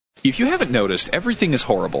If you haven't noticed, everything is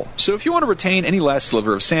horrible. So if you want to retain any last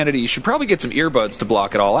sliver of sanity, you should probably get some earbuds to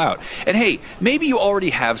block it all out. And hey, maybe you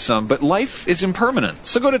already have some, but life is impermanent.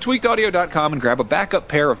 So go to tweakedaudio.com and grab a backup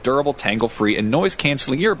pair of durable, tangle-free, and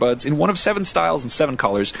noise-canceling earbuds in one of 7 styles and 7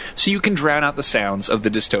 colors so you can drown out the sounds of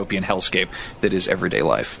the dystopian hellscape that is everyday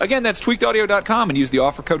life. Again, that's tweakedaudio.com and use the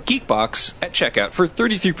offer code GEEKBOX at checkout for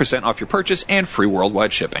 33% off your purchase and free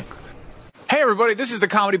worldwide shipping. Hey everybody, this is The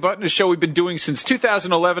Comedy Button, a show we've been doing since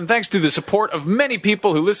 2011, thanks to the support of many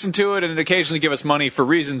people who listen to it and occasionally give us money for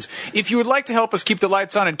reasons. If you would like to help us keep the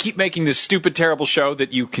lights on and keep making this stupid, terrible show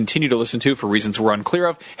that you continue to listen to for reasons we're unclear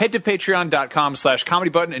of, head to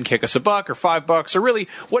patreon.com/comedybutton and kick us $1 or $5 or really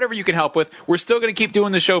whatever you can help with. We're still going to keep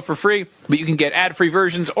doing the show for free, but you can get ad-free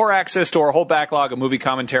versions or access to our whole backlog of movie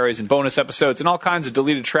commentaries and bonus episodes and all kinds of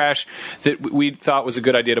deleted trash that we thought was a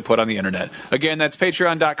good idea to put on the internet. Again, that's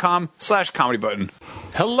patreon.com/comedy button.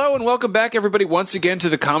 Hello and welcome back, everybody, once again to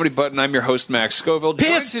the Comedy Button. I'm your host, Max Scoville.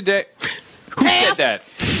 Piss. Today. Who said that?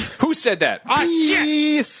 Who said that? Oh,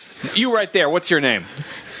 shit. You right there. What's your name?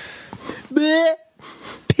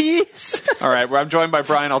 Peace. All right. Well, I'm joined by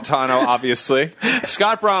Brian Altano, obviously.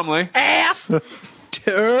 Scott Bromley. Ass.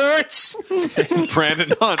 Turts. And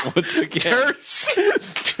Brandon Hunt, once again. Turts.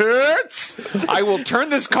 I will turn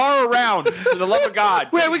this car around, for the love of God.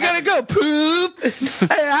 Where we gotta go? Poop.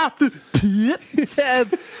 I have to poop.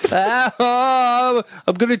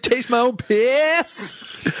 I'm gonna taste my own piss.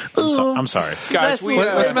 I'm sorry. Guys,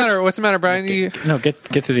 what's the matter? What's the matter, Brian? Get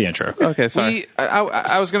through the intro. Okay, sorry.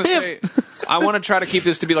 I was going to say, I want to try to keep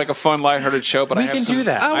this to be like a fun, lighthearted show, but We I have can some, do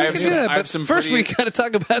that. Oh, I we have can some, do that. I have But some first, pretty, we gotta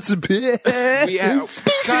talk about some piss.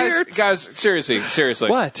 guys, seriously.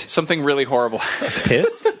 What? Something really horrible.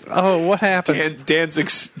 Piss? Oh, what happened?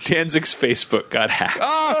 Danzig's Facebook got hacked.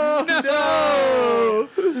 Oh no!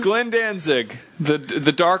 Glenn Danzig,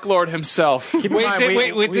 the Dark Lord himself. Keep in mind,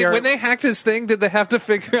 When they hacked his thing, did they have to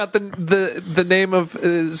figure out the name of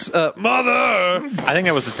his mother? I think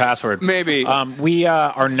that was the password. Maybe. We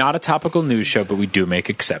are not a topical news show, but we do make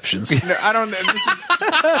exceptions. No, I don't.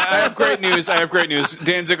 I have great news.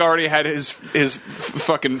 Danzig already had his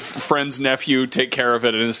fucking friend's nephew take care of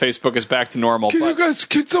it, and his Facebook is back to normal.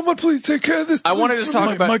 Can someone please take care of this? I want to just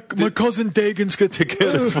talk about my cousin Dagan's gonna take care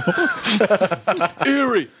of this.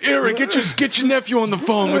 Erie, get your nephew on the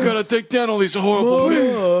phone. We gotta take down all these horrible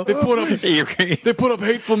memes. They put up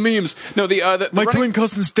hateful memes. No, My twin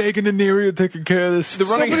cousins Dagan and Erie are taking care of this.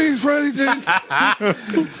 Somebody's ready to.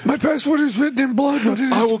 My password is written in blood, but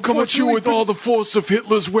I will come at you with all the force of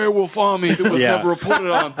Hitler's werewolf army that was never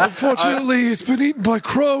reported on. Unfortunately, it's been eaten by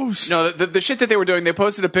crows. No, the shit that they were doing, they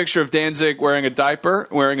posted a picture of Danzig wearing a diaper,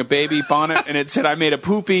 wearing a baby bonnet, and it said, "I made a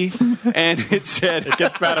poopy," and it said, It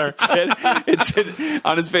gets better. it said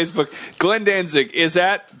on his Facebook, Glenn Danzig is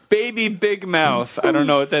at Baby Big Mouth. I don't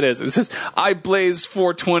know what that is. It says, "I blazed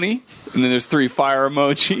 420," and then there's 3 fire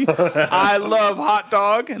emoji. "I love hot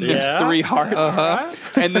dog," and there's 3 hearts.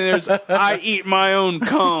 And then there's, "I eat my own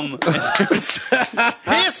cum."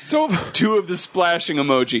 So 2 of the splashing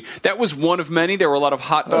emoji. That was one of many. There were a lot of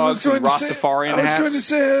hot dogs and Rastafarian hats. I was going to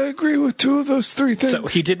say I agree with 2 of those 3 things. So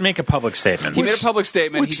he did make a public statement. He made a public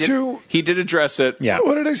statement. Which 2? He did address it. Yeah.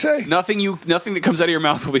 What did I say? Nothing that comes out of your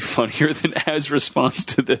mouth will be funnier than Az response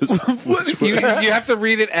to this. You have to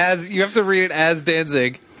read it as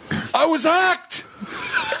Danzig. I was hacked.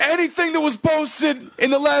 Anything that was posted in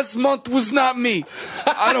the last month was not me.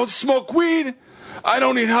 I don't smoke weed. I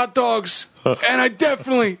don't eat hot dogs. And I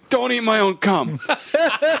definitely don't eat my own cum.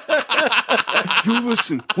 You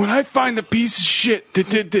listen, when I find the piece of shit that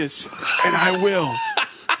did this, and I will,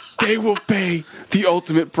 they will pay The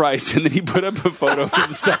ultimate price. And then he put up a photo of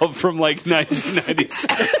himself from like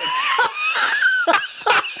 1997.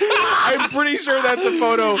 I'm pretty sure that's a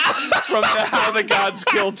photo from the How the Gods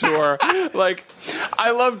Kill tour. Like,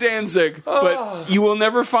 I love Danzig, but you will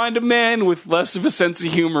never find a man with less of a sense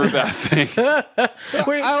of humor about things. I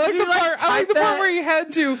like the part where he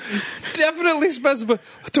had to definitely specify,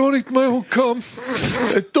 "I don't eat my own cum."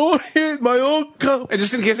 I don't eat my own cum. And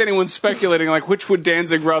just in case anyone's speculating, like, which would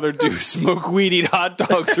Danzig rather do? Smoke weed, eat hot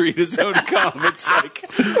dogs, or eat his own cum? It's like,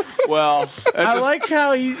 well... I like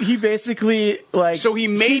how he basically, like... So he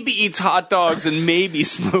maybe eats hot dogs and maybe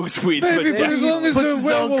smokes weed. Maybe, but as long as puts they're his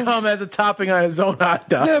own werewolves. cum as a topping on his own hot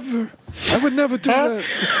dog. Never. I would never do that.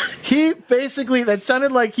 He basically, that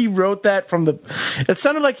sounded like he wrote that it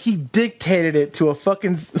sounded like he dictated it to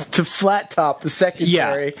to Flat Top, the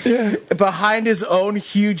secretary, behind his own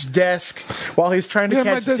huge desk while he's trying to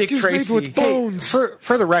catch Dick Tracy. Made with bones.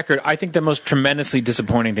 For the record, I think the most tremendously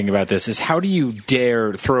disappointing thing about this is how do you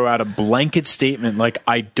dare throw out a blanket statement like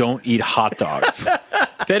I don't eat hot dogs?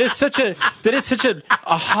 That is such a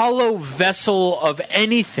hollow vessel of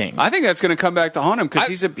anything. I think that's going to come back to haunt him because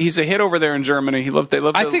he's a hit over there in Germany. They love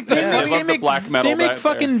the black metal. They make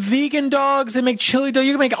fucking vegan dogs. They make chili dogs.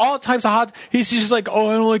 You can make all types of hot. He's just like, oh,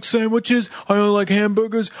 I don't like sandwiches. I don't like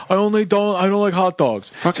hamburgers. I don't like hot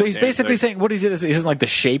dogs. So he's basically saying what is it? Isn't like the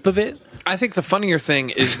shape of it. I think the funnier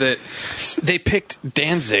thing is that they picked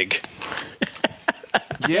Danzig.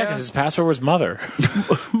 Yeah, because his password was mother.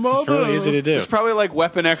 It's really easy to do. It's probably like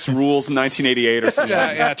Weapon X Rules in 1988 or something.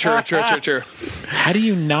 Yeah, true. How do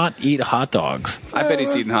you not eat hot dogs? I bet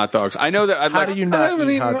he's eating hot dogs. I know that. How do you not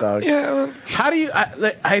eat hot dogs? Yeah. How do you?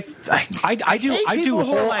 I do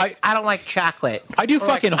whole. I don't like chocolate. I do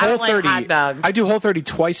fucking Whole 30. Hot dogs. I do Whole 30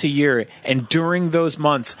 twice a year, and during those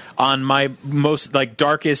months, on my most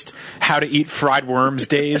darkest how to eat fried worms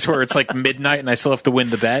days, where it's like midnight and I still have to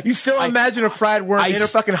win the bet. You still imagine a fried worm in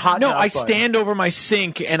a fucking hot dog? No, I stand over my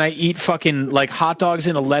sink and I eat fucking hot dogs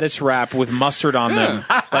in a lettuce wrap with mustard on them.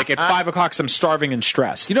 Like at 5 o'clock, 'cause I'm starving and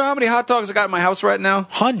stressed. You know how many hot dogs I got in my house right now?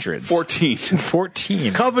 Hundreds.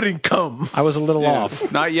 14. Covered in cum. I was a little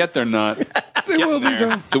off. Not yet. They're not. They will be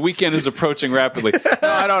though. The weekend is approaching rapidly. No,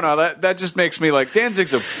 I don't know. That just makes me like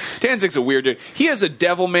Danzig's a weird dude. He has a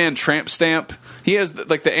Devilman tramp stamp. He has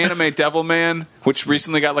the anime Devilman, which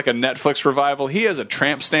recently got a Netflix revival. He has a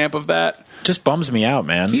tramp stamp of that. Just bums me out,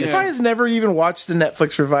 man. He probably has never even watched the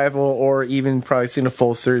Netflix revival or even probably seen a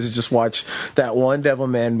full series. Just watched that one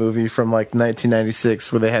Devilman movie from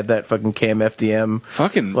 1996 where they had that fucking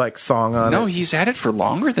KMFDM song on it. No, he's had it for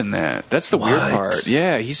longer than that. That's the weird part.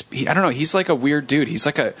 Yeah, I don't know. He's like a weird dude. He's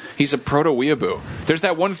a proto weeaboo.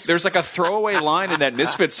 There's a throwaway line in that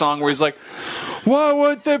Misfits song where he's like, why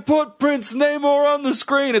would they put Prince Namor on the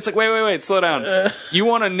screen? It's like, wait, slow down. You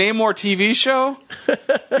want a Namor TV show?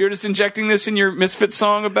 You're just injecting this in your Misfits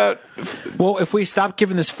song about... Well, if we stop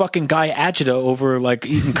giving this fucking guy agita over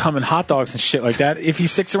eating cum and hot dogs and shit like that, if he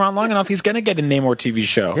sticks around long enough, he's gonna get a Namor TV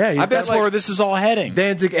show. Yeah, I bet that's where this is all heading.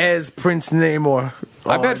 Danzig as Prince Namor.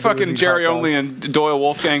 I bet fucking Jerry Only and Doyle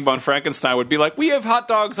Wolfgang von Frankenstein would be like, we have hot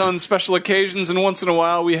dogs on special occasions, and once in a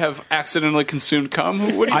while we have accidentally consumed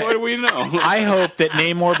cum. What do we know? I hope that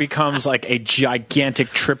Namor becomes a gigantic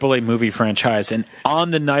AAA movie franchise, and on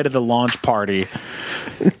the night of the launch party,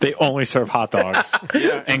 they only serve hot dogs.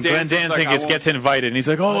 And Glenn Danzig gets invited, and he's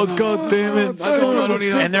like, oh, God damn it. I don't eat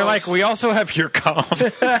hot and they're dogs. like, we also have your cum.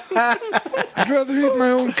 I'd rather eat my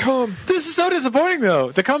own cum. This is so disappointing,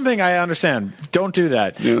 though. The cum thing, I understand. Don't do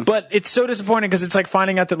that. Yeah. But it's so disappointing because it's like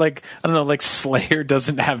finding out that, Slayer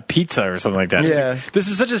doesn't have pizza or something like that. Yeah. This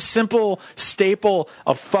is such a simple staple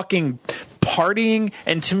of fucking partying,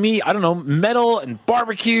 and to me, I don't know, metal and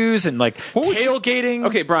barbecues and tailgating.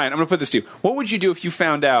 Okay, Brian, I'm going to put this to you. What would you do if you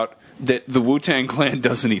found out that the Wu-Tang Clan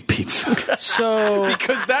doesn't eat pizza? So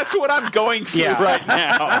because that's what I'm going through right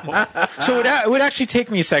now. So it would actually take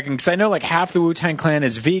me a second because I know half the Wu-Tang Clan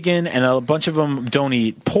is vegan and a bunch of them don't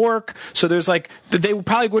eat pork. So there's they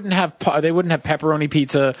probably wouldn't have pepperoni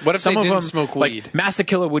pizza. What if Some they of didn't them, smoke weed? Master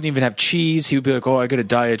Killer wouldn't even have cheese. He would be like, oh, I got a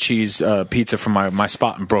diet cheese pizza from my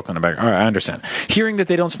spot in Brooklyn. I'm like, all right, I understand. Hearing that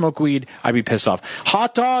they don't smoke weed, I'd be pissed off.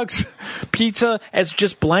 Hot dogs, pizza as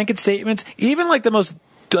just blanket statements, even the most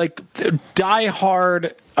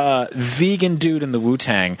die-hard vegan dude in the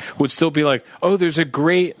Wu-Tang would still be like, oh, there's a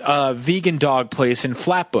great vegan dog place in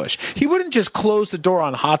Flatbush. He wouldn't just close the door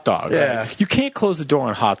on hot dogs. Yeah. You can't close the door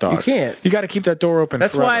on hot dogs. You can't. You got to keep that door open.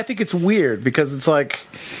 That's forever. why I think it's weird because it's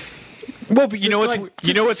Well, but you know what's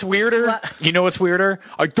weirder? You know what's weirder?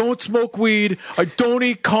 I don't smoke weed. I don't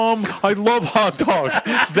eat cum. I love hot dogs.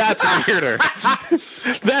 That's weirder.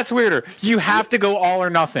 That's weirder. You have to go all or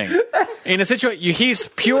nothing. In a situation, he's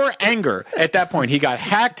pure anger at that point. He got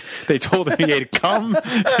hacked. They told him he ate cum.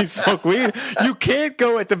 He smoked weed. You can't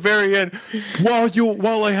go at the very end.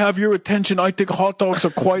 While I have your attention, I think hot dogs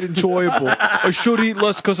are quite enjoyable. I should eat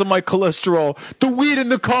less because of my cholesterol. The weed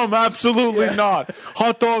and the cum, absolutely not.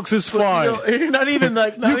 Hot dogs is fine. Not even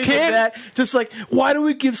that. Just why do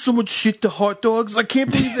we give so much shit to hot dogs? I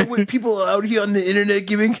can't believe that when people are out here on the internet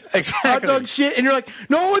giving hot dog shit, and you're like,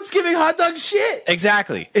 no one's giving hot dog shit.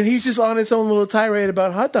 Exactly. And he's just on his own little tirade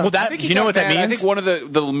about hot dogs. Well, that you know what that means? I think one of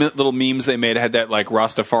the little memes they made had that like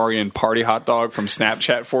Rastafarian party hot dog from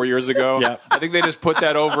Snapchat 4 years ago. Yeah. I think they just put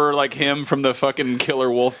that over like him from the fucking Killer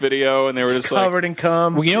Wolf video, and they were just covered in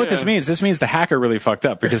cum. Well, you know what this means? This means the hacker really fucked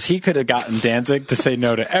up because he could have gotten Danzig to say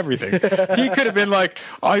no to everything. He could have been like,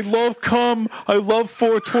 I love cum, I love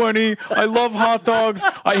 420, I love hot dogs,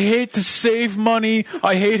 I hate to save money,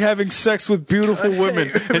 I hate having sex with beautiful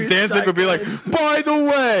women. And Danzig would be like, by the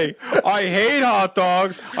way, I hate hot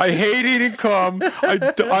dogs, I hate eating cum,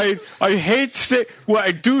 I hate say, well,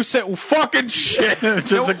 I do say fucking shit.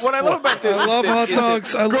 Just what I love about this, I love hot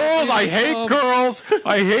dogs. girls, I hate girls,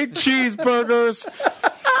 I hate cheeseburgers.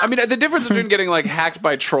 I mean, the difference between getting like hacked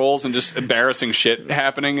by trolls and just embarrassing shit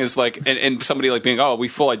happening is like, and somebody like being, oh, we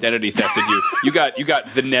full identity thefted you. You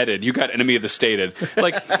got the netted. You got enemy of the stated.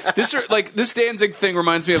 Like this Danzig thing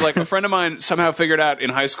reminds me of like a friend of mine somehow figured out in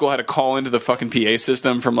high school how to call into the fucking PA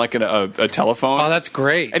system from like a telephone. Oh, that's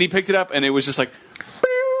great. And he picked it up and it was just like,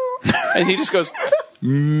 and he just goes.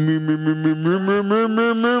 And then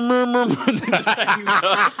just hangs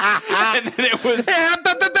up. And then it was.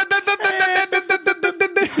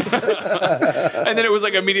 And then it was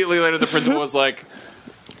like immediately later the principal was like,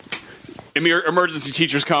 emergency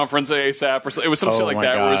teachers conference ASAP or something. It was some shit like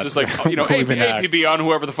that. God. Where it was just like, APB on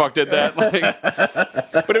whoever the fuck did that. Like,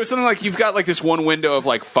 but it was something like, you've got like this one window of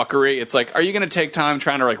like fuckery. It's like, are you going to take time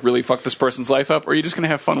trying to like really fuck this person's life up, or are you just going to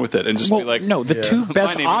have fun with it and just be like, no, the two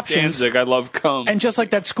best my name options. Is Danzig, I love cum. And just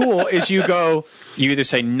like that school is you either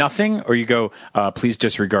say nothing or you go, please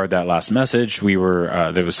disregard that last message. We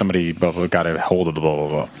were, there was somebody got a hold of the blah, blah,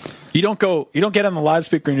 blah. You don't get on the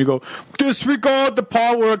loudspeaker and you go, disregard the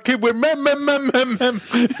part where a kid went mem in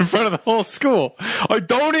front of the whole school. I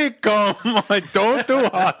don't eat gum. I don't do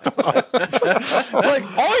hot dogs.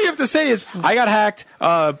 Like, all you have to say is, I got hacked.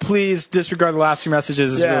 Please disregard the last few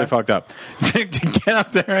messages. It's really fucked up. To get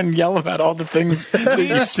up there and yell about all the things.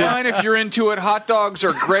 It's fine if you're into it. Hot dogs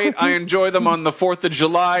are great. I enjoy them on the 4th of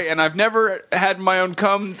July, and I've never had my own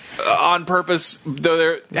cum on purpose, though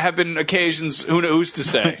there have been occasions, who's to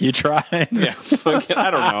say? You try. Yeah.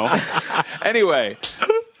 I don't know. Anyway,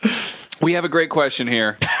 we have a great question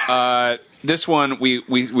here. This one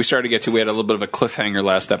we started to get to. We had a little bit of a cliffhanger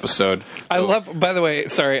last episode. I love. By the way,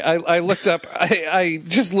 sorry. I looked up. I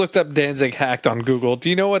just looked up Danzig hacked on Google. Do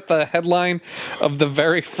you know what the headline of the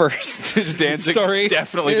very first Danzig story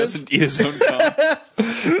definitely is? doesn't eat his own cum.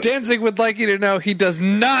 Danzig would like you to know he does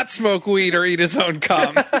not smoke weed or eat his own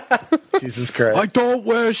cum. Jesus Christ! I don't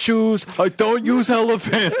wear shoes. I don't use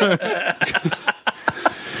elevators.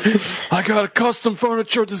 I got a custom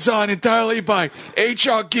furniture design entirely by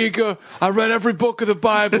H.R. Giger. I read every book of the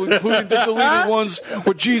Bible, including the deleted ones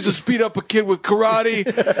where Jesus beat up a kid with karate,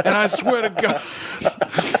 and I swear to God.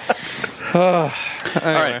 All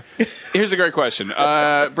right. Here's a great question.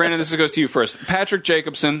 Brandon, this goes to you first. Patrick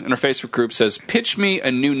Jacobson in our Facebook group says, pitch me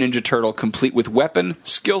a new Ninja Turtle complete with weapon,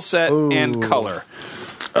 skill set, and color.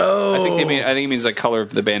 Oh, I think he means like color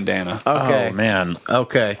of the bandana. Okay. Oh man.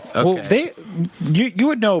 Okay. Well, you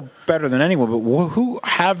would know better than anyone. But who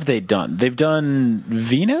have they done? They've done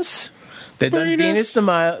Venus. They've done Venus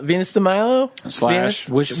de Milo. Slash.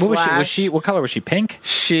 What color was she? Pink.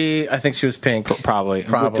 I think she was pink. Probably.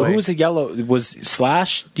 Who was the yellow? Was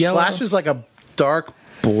Slash yellow? Slash was like a dark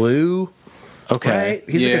blue. Okay. Right?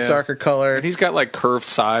 He's like a darker color. And he's got like curved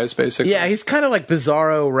size, basically. Yeah, he's kind of like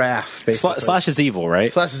Bizarro Raph, basically. Slash is evil, right?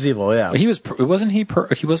 Slash is evil, yeah. He wasn't. He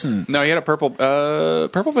wasn't. No, he had a purple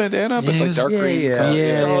bandana, but like dark green. Yeah.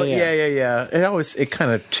 It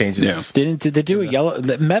kind of changes. Yeah. Did they do a yellow?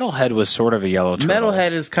 Metalhead was sort of a yellow turtle.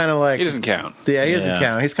 Metalhead is kind of like... He doesn't count. Yeah, he doesn't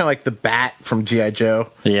count. He's kind of like the Bat from G.I. Joe.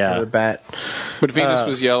 Yeah. The Bat. But Venus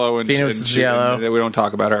was yellow. And Venus is yellow. We don't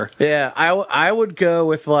talk about her. Yeah, I would go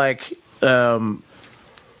with like a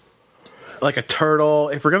turtle.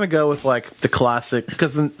 If we're gonna go with like the classic,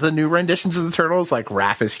 because the new renditions of the turtles, like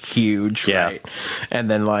Raph is huge, right?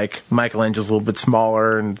 And then like Michelangelo's a little bit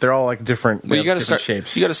smaller, and they're all like different. Well, you got to start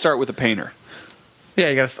shapes. You got to start with a painter. Yeah,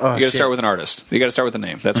 you got to start with an artist. You got to start with a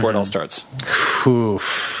name. That's where it all starts.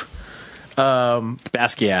 Oof.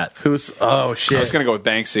 Basquiat. Oh shit! I was gonna go with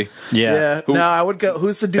Banksy. Yeah. No, I would go.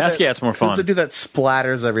 Who's the dude? Basquiat's more fun. Who's the dude that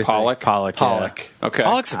splatters everything? Pollock. Yeah. Okay.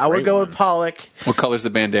 Pollock's I would go with Pollock. What color's the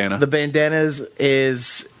bandana? The bandana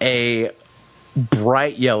is a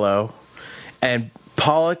bright yellow, and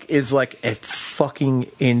Pollock is like a fucking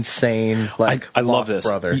insane. Like I love this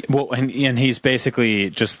brother. Well, and he's basically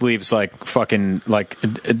just leaves like fucking like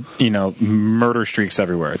murder streaks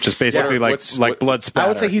everywhere. Just basically blood splatter. I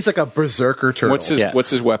would say he's like a berserker turtle. What's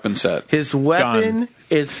his weapon set? His weapon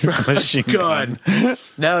is Machine gun.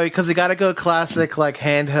 No, because you got to go classic, like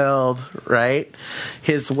handheld, right?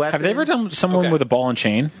 His weapon. Have they ever done someone with a ball and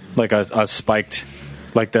chain, like a spiked,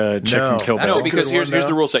 like the chick from Kill Bill? No, because here's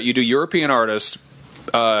the rule set. You do European artist,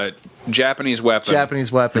 Japanese weapon,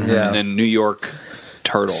 yeah, and then New York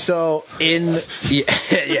turtle. So in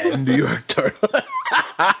New York turtle.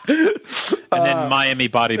 And then Miami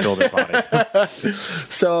bodybuilder body.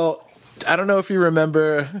 So I don't know if you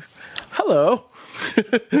remember. Hello.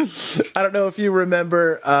 I don't know if you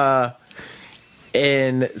remember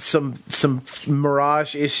in some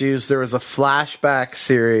Mirage issues, there was a flashback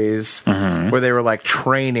series where they were like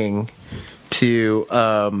training to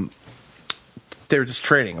they were just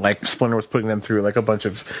training, like Splinter was putting them through like a bunch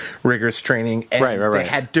of rigorous training, and right. they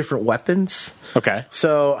had different weapons. Okay.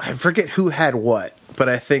 So I forget who had what, but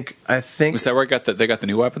I think was that where they got the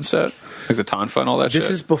new weapon set, like the Tonfa and all that shit?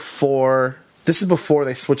 This is before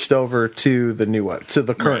they switched over to the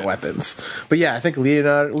the current weapons. But yeah, I think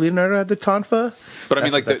Leonardo had the Tonfa. But I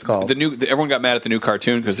mean, like the new, everyone got mad at the new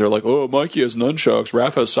cartoon because they're like, "Oh, Mikey has nunchucks,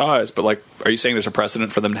 Raph has size." But like, are you saying there's a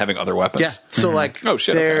precedent for them having other weapons? Yeah. So like, oh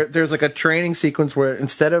shit, there's like a training sequence where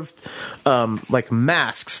instead of like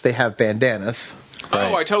masks, they have bandanas.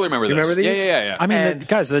 Right. Oh, I totally remember this. Remember these? Yeah. I mean,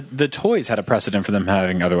 the toys had a precedent for them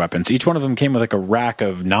having other weapons. Each one of them came with like a rack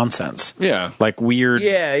of nonsense. Yeah. Like weird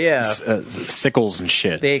sickles and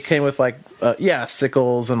shit. They came with like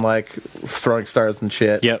sickles and like throwing stars and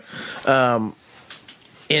shit. Yep.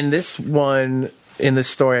 In this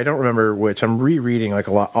story, I don't remember which. I'm rereading like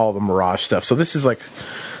all the Mirage stuff. So this is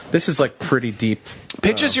like pretty deep.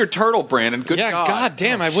 Pitches your turtle, Brandon. Good job. God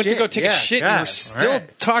damn! I went to go take a shit, and we're still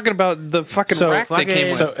talking about the fucking rack they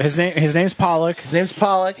came with. So his name's Pollock.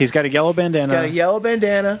 He's got a yellow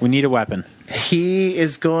bandana. We need a weapon. He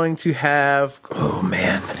is going to have. Oh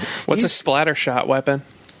man, what's a splatter shot weapon?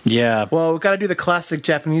 Yeah. Well, we've got to do the classic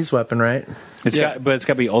Japanese weapon, right? It's got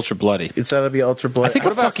to be ultra bloody. It's got to be ultra bloody. I think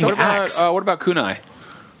what about kunai?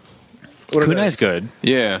 Kunai's good.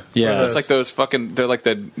 Yeah. It's like those they're like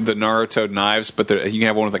the Naruto knives, but you can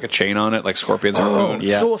have one with like a chain on it, like Scorpion's harpoon.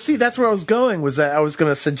 Yeah. So see, that's where I was going. Was that I was going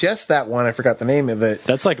to suggest that one? I forgot the name of it.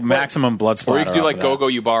 That's like maximum blood splatter. Or you could do like Gogo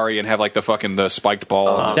Yubari and have like the spiked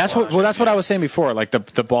ball. That's what I was saying before, like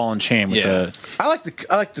the ball and chain with the. I like the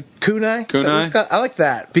kunai. Kunai. I like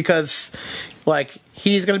that because like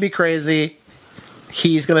he's going to be crazy.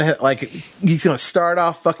 He's gonna start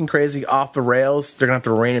off fucking crazy off the rails. They're gonna have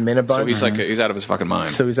to rein him in a bunch. So he's out of his fucking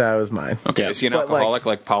mind. Okay, is he an alcoholic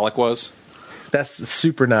like Pollock was? That's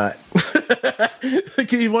super not. Like,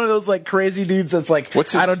 he's one of those like crazy dudes that's like,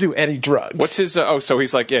 I don't do any drugs. What's his? So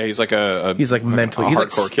he's like he's like mentally, he's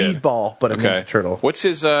like Speedball, but a Ninja Turtle. What's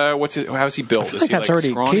his? How's he built? Is he that's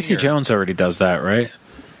already Casey Jones already does that, right?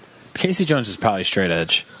 Casey Jones is probably straight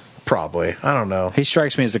edge. Probably. I don't know. He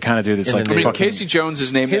strikes me as the kind of dude that's like... I mean, Casey Jones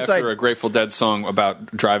is named after a Grateful Dead song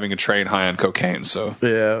about driving a train high on cocaine, so...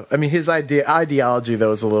 Yeah. I mean, his ideology,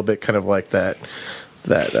 though, is a little bit kind of like that's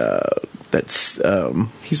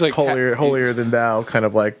he's like holier than thou, kind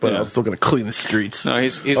of like, but I'm still going to clean the streets. No,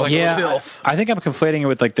 he's like filth. I think I'm conflating it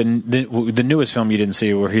with like the newest film you didn't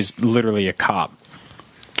see where he's literally a cop.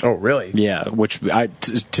 Oh, really? Yeah, which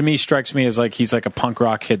to me strikes me as like he's like a punk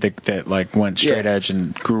rock kid that like went straight edge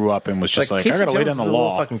and grew up and was just like I gotta lay down the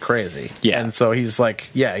law. Fucking crazy. Yeah, and so he's like,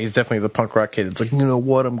 he's definitely the punk rock kid. It's like, you know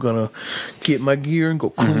what? I'm gonna get my gear and go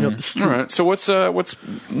clean up the street. All right. So what's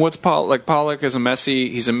Pollock? Like Pollock is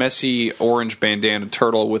he's a messy orange bandana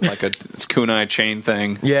turtle with like a kunai chain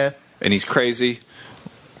thing. Yeah, and he's crazy.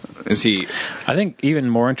 Is he? I think even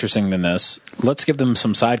more interesting than this, let's give them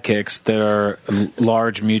some sidekicks that are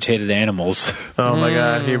large mutated animals. Oh my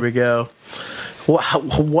god, here we go.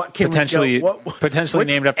 What can potentially which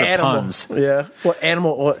named after animal? puns? Yeah. What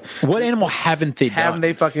animal haven't they done? Haven't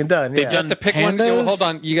they fucking done? They've done to pick one. Hold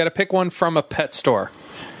on, you got to pick one from a pet store.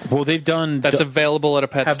 Well, they've done that's available at a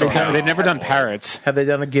pet store. They've never done parrots. Have they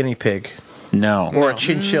done a guinea pig? No. Or a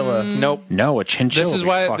chinchilla? Nope. No, a chinchilla.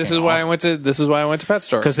 This is why I went to pet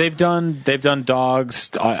store. Because they've done dogs,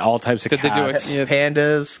 all types of cats. Did they do it? Yeah.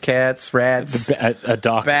 Pandas, cats, rats, a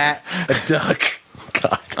duck, bat, a duck.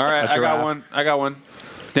 God. All right, I got one.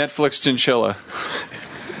 Netflix chinchilla.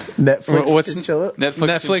 What's chinchilla?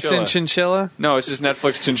 Netflix and chinchilla? No, it's just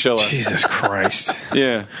Netflix chinchilla. Jesus Christ.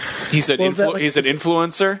 Yeah. He's an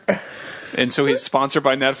influencer. And so he's sponsored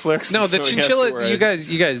by Netflix. No, the so chinchilla. You guys.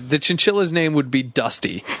 The chinchilla's name would be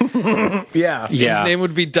Dusty. Yeah. His name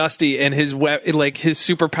would be Dusty, and his his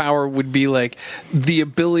superpower would be like the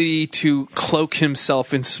ability to cloak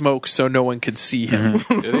himself in smoke so no one could see him.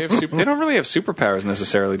 Do they have they don't really have superpowers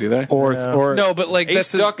necessarily, do they? Or No, but like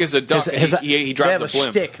Ace Duck is a duck. He drives a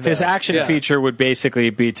blimp. his action feature would basically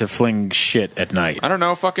be to fling shit at night. I don't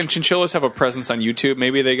know. Fucking chinchillas have a presence on YouTube.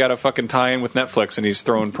 Maybe they got a fucking tie-in with Netflix, and he's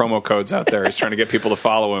throwing promo codes out there. He's trying to get people to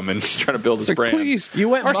follow him, and he's trying to build his brand. Please, You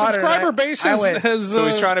went our modern, subscriber base has. So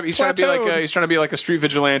he's trying to be like a street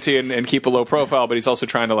vigilante and keep a low profile, but he's also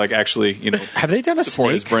trying to like actually Have they done a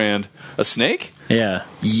support his snake? brand. A snake? Yeah.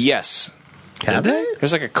 Yes. Have they?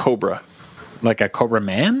 There's like a cobra. Like a Cobra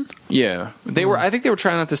Man? Yeah, they were. I think they were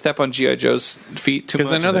trying not to step on GI Joe's feet too much.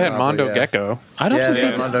 Because I know they had Probably, Mondo yeah. Gecko. I don't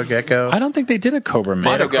think they Mondo Gecko. I don't think they did a Cobra Man.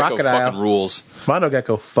 Mondo Gecko crocodile. fucking rules. Mondo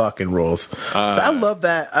Gecko fucking rules. So I love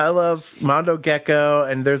that. I love Mondo Gecko,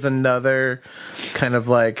 and there's another kind of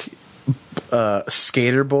like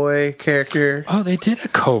skater boy character. Oh, they did a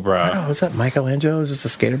Cobra. Oh, was that Michelangelo? Was just a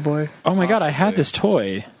skater boy? Oh my god, I had this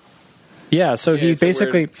toy. Yeah, so he it's a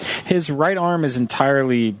basically his right arm is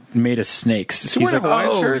entirely made of snakes. Is he wearing a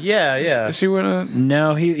Hawaiian shirt? Yeah, yeah. Is he wearing a?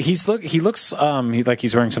 No, he looks like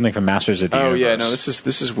he's wearing something from Masters of the Oh Universe. yeah, no,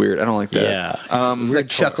 this is weird. I don't like that. Yeah. It's like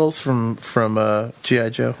Chuckles from G.I.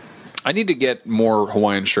 Joe. I need to get more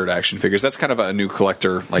Hawaiian shirt action figures. That's kind of a new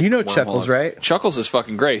collector. Like You know wormhole. Chuckles, right? Chuckles is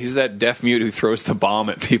fucking great. He's that deaf mute who throws the bomb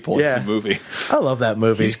at people Yeah. in the movie. I love that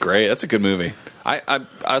movie. He's great. That's a good movie.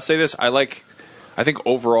 I'll say this. I think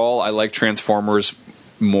overall I like Transformers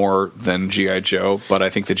more than G.I. Joe, but I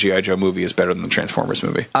think the G.I. Joe movie is better than the Transformers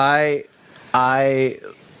movie. The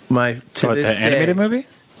animated movie?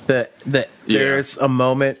 There's a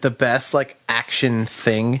moment, the best like action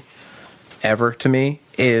thing ever to me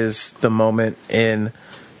is the moment in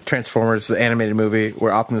Transformers, the animated movie,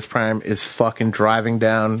 where Optimus Prime is fucking driving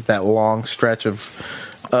down that long stretch of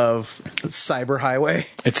cyber highway,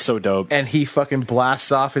 It's so dope. and he fucking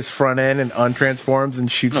blasts off his front end and untransforms and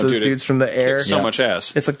shoots those dude, dudes from the air. Kicks so much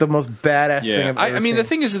ass. It's like the most badass thing I've ever I mean, seen. the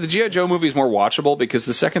thing is that the G.I. Joe movie is more watchable because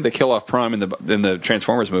the second they kill off Prime in the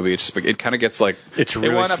Transformers movie, it kind of gets like It's they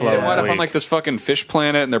really wind up on bleak. like this fucking fish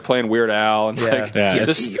planet and they're playing Weird Al and like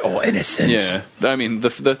this. innocent. Yeah, I mean the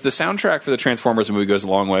soundtrack for the Transformers movie goes a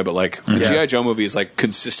long way, but like the G.I. Joe movie is like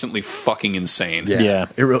consistently fucking insane. Yeah.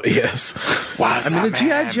 It really is. Wow, I mean, the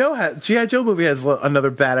G.I. Joe movie has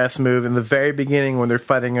another badass move in the very beginning when they're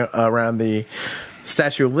fighting around the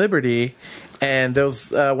Statue of Liberty, and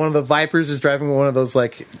those one of the Vipers is driving one of those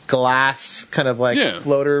like glass kind of like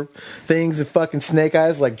floater things, and fucking Snake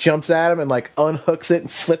Eyes like jumps at him and like unhooks it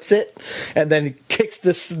and flips it, and then he kicks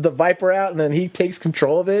the Viper out, and then he takes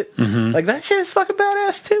control of it. Like that shit is fucking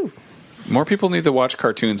badass too. More people need to watch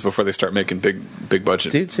cartoons before they start making big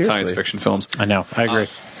budget science fiction films. I know. I agree.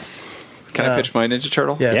 Can I pitch my Ninja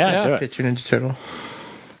Turtle? Yeah, do it. Pitch your Ninja Turtle.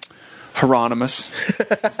 Hieronymus.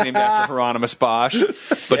 It's named after Hieronymus Bosch,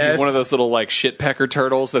 but he's one of those little like shit pecker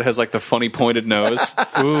turtles that has like the funny pointed nose.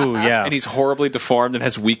 Ooh, yeah. And he's horribly deformed and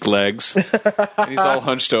has weak legs. And he's all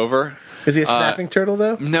hunched over. Is he a snapping turtle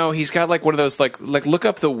though? No, he's got like one of those like look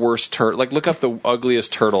up the worst look up the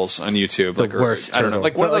ugliest turtles on YouTube. The worst. I don't know,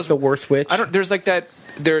 like one of those the worst witch. There's like that.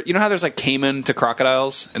 You know how there's like caiman to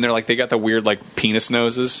crocodiles, and they got the weird like penis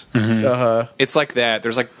noses. It's like that.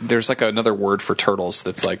 There's like another word for turtles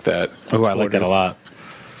that's like that. Oh, I like that a lot.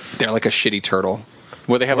 They're like a shitty turtle.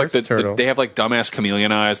 Where they have like they have like dumbass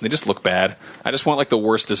chameleon eyes, and they just look bad. I just want like the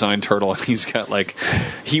worst designed turtle, and he's got like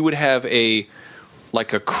he would have a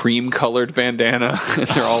cream colored bandana, and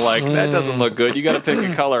they're all like, that doesn't look good. You got to pick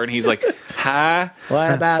a color, and he's like, huh?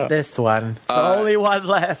 What about this one? The only one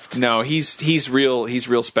left. No, he's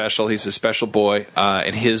real special. He's a special boy,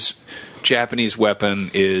 and his Japanese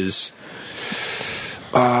weapon is.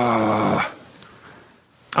 I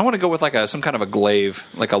want to go with like some kind of a glaive,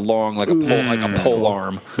 like a long, like a pole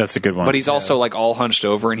arm. That's a good one. But he's also like all hunched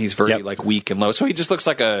over, and he's very like weak and low. So he just looks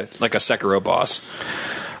like a Sekiro boss.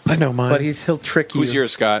 I know mine. But he'll trick you. Who's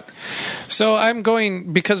yours, Scott? So I'm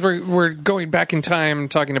going, because we're going back in time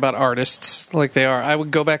talking about artists like they are, I would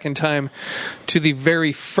go back in time to the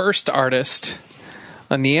very first artist,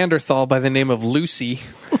 a Neanderthal by the name of Lucy,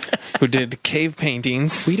 who did cave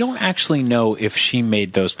paintings. We don't actually know if she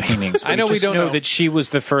made those paintings. I know we don't know that she was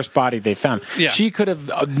the first body they found. Yeah. She could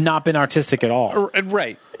have not been artistic at all.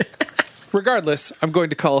 Right. Regardless, I'm going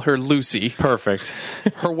to call her Lucy. Perfect.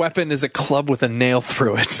 Her weapon is a club with a nail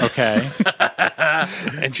through it. Okay.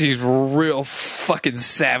 And she's real fucking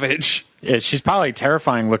savage. She's probably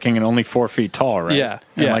terrifying looking and only 4 feet tall, right? Yeah,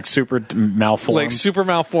 and yeah. like super malformed. Like super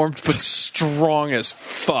malformed, but strong as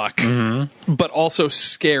fuck. Mm-hmm. But also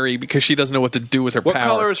scary because she doesn't know what to do with her What power.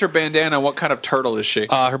 color is her bandana? What kind of turtle is she?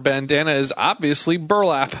 Her bandana is obviously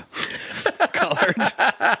burlap colored.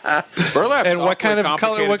 Burlap's And what kind of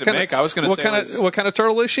color? What kind make. I was going to say what kind of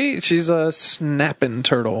turtle is she? She's a snapping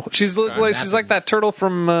turtle. She's like that turtle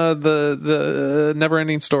from the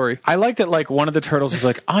Neverending Story. I like that. Like one of the turtles is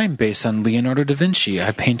like, I'm based on Leonardo da Vinci.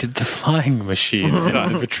 I painted the flying machine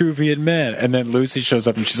and the Vitruvian Man. And then Lucy shows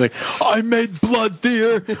up and she's like, I made blood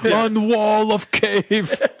deer on the wall of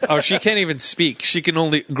cave. Oh, she can't even speak. She can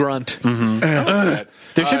only grunt.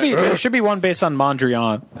 There should be one based on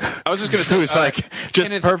Mondrian. I was just going to say, Who's like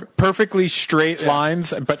just perfectly straight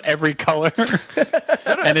lines, but every color,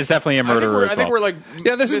 and is definitely a murderer. I think we're like,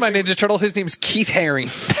 Yeah, this is my Ninja Turtle. His name's Keith Haring.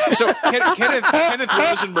 so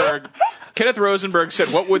Kenneth Rosenberg said,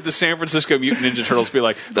 "What would the San Francisco Mutant Ninja Turtles be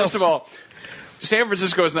like?" First of all, San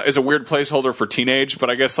Francisco is a weird placeholder for teenage, but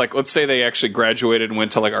I guess like let's say they actually graduated and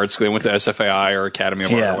went to like art school, they went to SFAI or Academy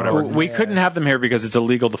of Art or whatever. We couldn't have them here because it's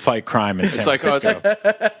illegal to fight crime in San It's like Francisco.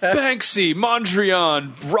 Banksy,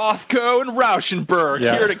 Mondrian, Rothko, and Rauschenberg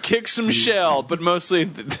here to kick some shell, but mostly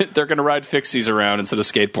they're going to ride fixies around instead of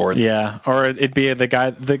skateboards. Yeah, or it'd be the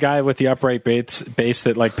guy with the upright base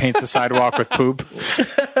that like paints the sidewalk with poop.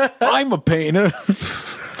 I'm a painter.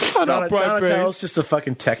 Donatello's just a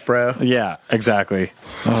fucking tech bro. Yeah, exactly.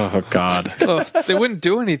 Oh God. They wouldn't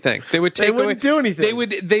do anything. They would take They wouldn't do anything.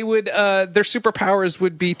 They would. Their superpowers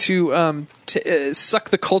would be to suck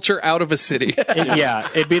the culture out of a city.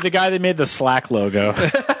 It'd be the guy that made the Slack logo.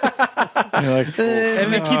 You're like,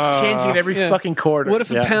 And it keeps changing in every fucking quarter. What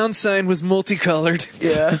if a pound sign was multicolored?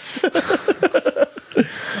 Yeah.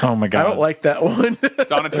 oh my God. I don't like that one.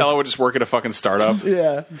 Donatello would just work at a fucking startup.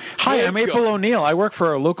 Yeah. Hi, I'm April O'Neil. I work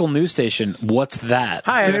for a local news station. What's that?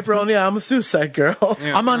 Hi, I'm April O'Neil. I'm a suicide girl.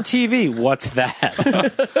 I'm on TV. What's that?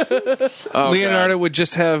 Leonardo would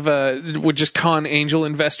just have con angel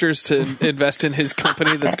investors to invest in his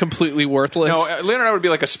company that's completely worthless. No, Leonardo would be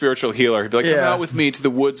like a spiritual healer. He'd be like, come Yeah. out with me to the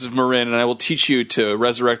woods of Marin, and I will teach you to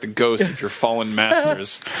resurrect the ghosts of your fallen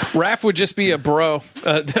masters. Raph would just be a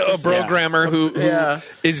programmer who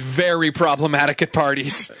is very problematic at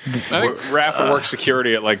parties. I think Raph would work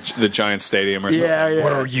security at like the Giant Stadium or something. Yeah.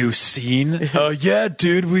 What are you seen? Yeah,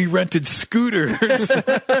 dude, we rented scooters.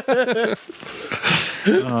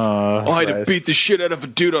 I had to beat the shit out of a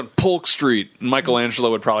dude on Polk Street.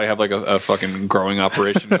 Michelangelo would probably have like a fucking growing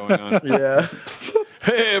operation going on. Yeah.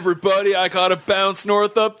 Hey, everybody, I gotta bounce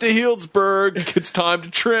north up to Healdsburg. It's time to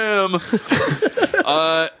trim.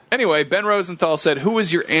 Anyway, Ben Rosenthal said, who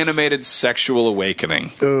was your animated sexual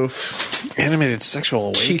awakening? Oof. Animated sexual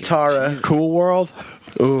awakening. Chitara. Cool World.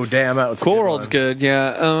 Ooh, damn, that was a Cool good World's one. good,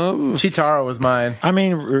 yeah. Chitara was mine. I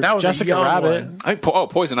mean, That was a Jessica young Rabbit. one.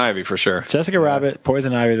 Poison Ivy, for sure. Jessica Rabbit,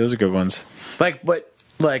 Poison Ivy, those are good ones.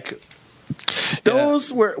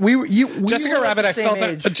 Those were we Jessica were Rabbit. at the same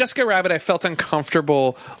age. Jessica Rabbit. I felt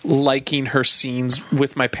uncomfortable liking her scenes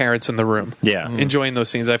with my parents in the room. Yeah. enjoying those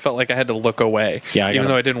scenes. I felt like I had to look away. Yeah, even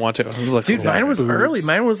though I didn't want to. I was like, Dude, mine was boobs. early.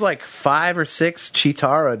 Mine was like 5 or 6.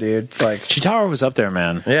 Chitara, dude. Like Chitara was up there,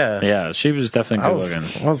 man. Yeah. Yeah, she was definitely good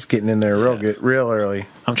looking. I was getting in there real early.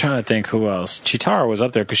 I'm trying to think who else. Chitara was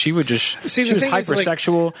up there because she would just See, she the was thing is, like-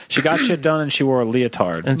 hypersexual. She got shit done and she wore a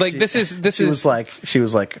leotard. And Like, this she is was like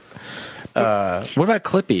What about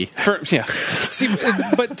Clippy? yeah. See,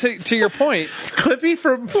 but to your point, Clippy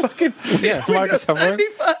from fucking yeah. Windows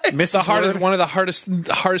 95. Mrs. One of the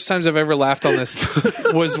hardest times I've ever laughed on this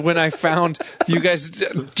was when I found you guys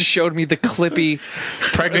showed me the Clippy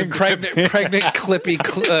pregnant Clippy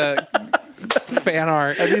fan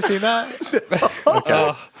art. Have you seen that?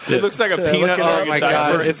 It looks like a peanut. Oh my god,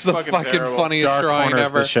 diaper. it's the fucking terrible. funniest Dark drawing Corner's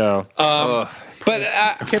ever. the show. But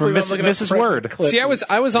From Mrs. Word. see, I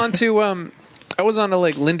was onto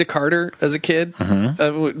like Linda Carter as a kid.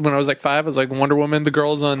 When I was like 5, I was like Wonder Woman, the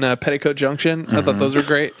girls on Petticoat Junction. I thought those were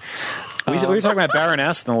great. We were talking about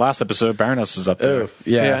Baroness in the last episode. Baroness is up there. Oof,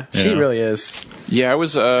 yeah. She really is. Yeah, I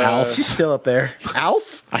was. Alf. She's still up there.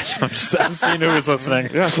 Alf? I'm seeing who was listening.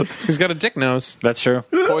 He's got a dick nose. That's true.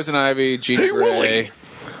 Poison Ivy, Jeannie Grey. I'm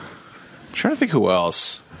trying to think who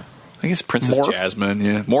else. I guess Princess Morph? Jasmine.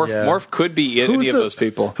 Yeah, Morph could be any of those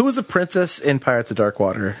people. Who was the princess in Pirates of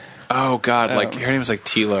Darkwater? Oh God, like her name was like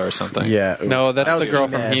Tila or something. Yeah. No, that's That the was girl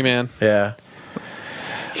He-Man. from He-Man. Yeah.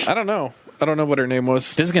 I don't know what her name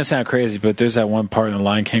was. This is gonna sound crazy, but there's that one part in The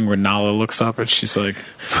Lion King where Nala looks up and she's like,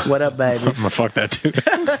 What up, baby? "I'm gonna fuck that dude."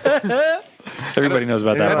 Everybody knows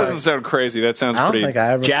about That that. doesn't sound crazy. That sounds I don't pretty. think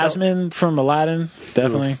I ever Jasmine from Aladdin,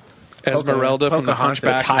 definitely. Esmeralda from the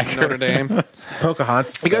Pocahontas. Hunchback of Notre Dame.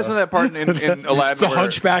 Pocahontas. You guys know that part in Aladdin? The where-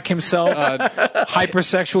 Hunchback himself,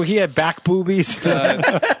 hypersexual. He had back boobies.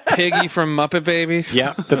 Piggy from Muppet Babies.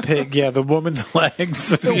 Yeah, the pig. Yeah, the woman's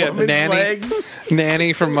legs. Yeah, Woman's Nanny. legs.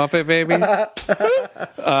 Nanny from Muppet Babies.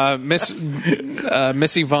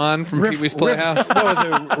 Miss Yvonne from Pee Wee's Playhouse. What was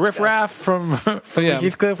it? Riff Raff from Yeah.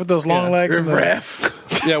 Heathcliff with those long legs. and the-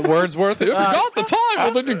 Yeah, Wordsworth. If you got the time,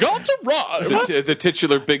 well, then you got to ride. the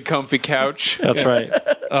titular big comfy couch. That's right.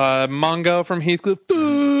 Mongo from Heathcliff.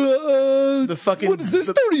 The fucking What is this?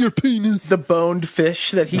 Start of your penis. the boned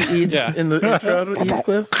fish that he eats Yeah. in the intro to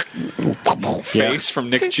Heathcliff. Face from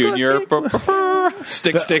Nick Jr.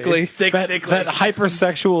 Stick Stickly. That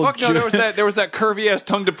hypersexual. Fuck no, there was that curvy ass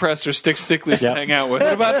tongue depressor Stick Stickly to Yep. hang out with.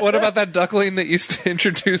 What about that duckling that used to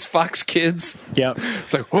introduce Fox Kids? Yep.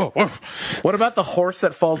 It's like, whoa, whoa. What about the horse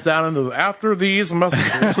that falls down and goes, after these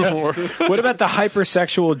messages? What about the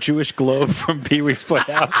hypersexual Jewish globe from Pee Wee's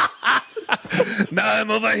Playhouse? Now I'm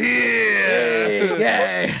over here.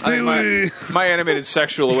 Yay. I mean, my animated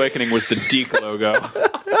sexual awakening was the Deke logo.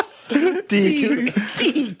 Deke.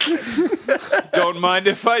 Don't mind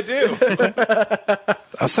if I do.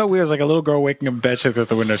 That's so weird. It's like a little girl waking up in bed. She looks out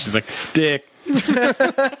the window. She's like, "Dick."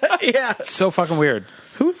 Yeah. It's so fucking weird.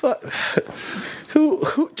 Who thought?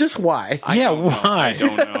 Who? Just why? Why? I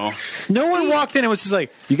don't know. No one walked in and was just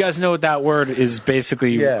like, "You guys know what that word is?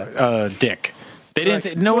 Basically, dick." They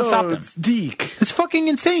didn't. No one stopped them. It's Deke. It's fucking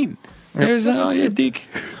insane. There's dick.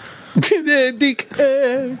 Deke.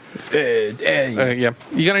 Yeah. Yeah.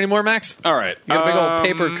 You got any more, Max? All right. You got a big old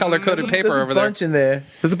paper, color-coded paper There's over a there. bunch in there.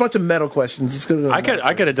 There's a bunch of metal questions. It's good. I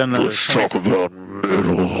could have done another. Talk about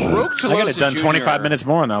Roque I could have done 25 minutes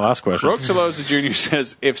more on that last question. Roque Tolosa Jr.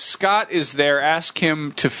 says, if Scott is there, ask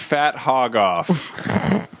him to fat hog off.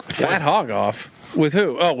 Fat hog off. With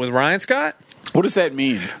who? Oh, with Ryan Scott? What does that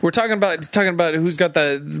mean? We're talking about who's got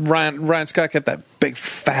the Ryan Scott got that big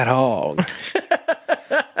fat hog.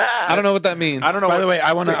 I don't know what that means. I don't know. By the way,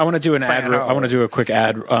 I want to do an ad. I want to do a quick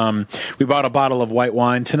ad. We bought a bottle of white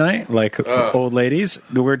wine tonight, like old ladies.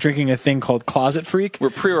 We're drinking a thing called Closet Freak. We're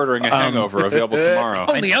pre-ordering a Hangover available tomorrow.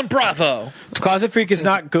 Only on Bravo. Closet Freak is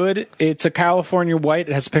not good. It's a California white.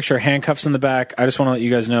 It has a picture of handcuffs in the back. I just want to let you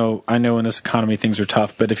guys know, I know in this economy things are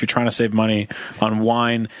tough, but if you're trying to save money on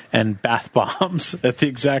wine and bath bombs at the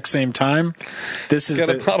exact same time, this is Got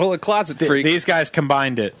a bottle of Closet Freak. These guys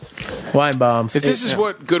combined it. Wine bombs. If this is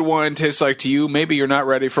what good wine tastes like to you, maybe you're not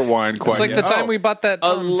ready for wine quite It's like yet. the time we bought that.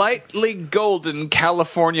 A lightly golden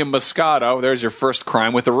California Moscato, there's your first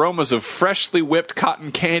crime, with aromas of freshly whipped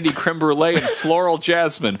cotton candy, creme brulee, and floral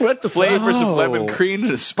jasmine. What the Flavors fuck? of lemon cream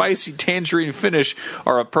and a spicy tangerine finish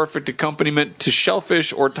are a perfect accompaniment to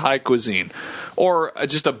shellfish or Thai cuisine. Or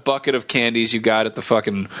just a bucket of candies you got at the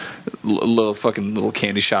fucking little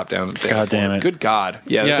candy shop down there. God damn it. Good God.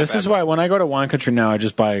 Yeah, Yeah. This is why when I go to wine country now, I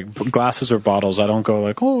just buy glasses or bottles. I don't go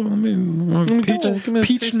like,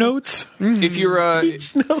 peach notes. If you're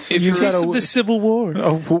if you're got a- the Civil War.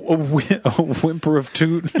 A whimper of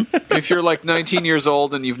toot. if you're like 19 years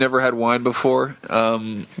old and you've never had wine before,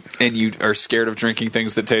 and you are scared of drinking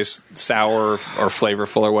things that taste sour or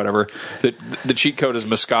flavorful or whatever, the cheat code is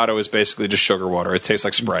Moscato is basically just sugar water. It tastes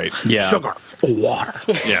like Sprite. Yeah. Sugar. Water.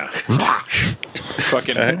 Yeah.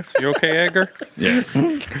 Fucking. You okay, Edgar? Yeah.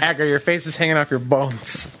 Agger, your face is hanging off your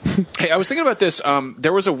bones. Hey, I was thinking about this.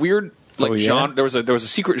 There was a weird Oh, yeah? genre. There was a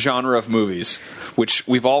secret genre of movies which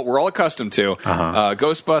we're all accustomed to.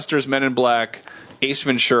 Ghostbusters, Men in Black, Ace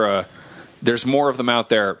Ventura. There's more of them out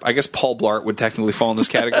there. I guess Paul Blart would technically fall in this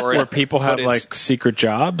category. Where people have but it's- like secret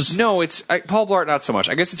jobs. No, Paul Blart. Not so much.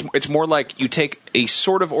 I guess it's more like you take a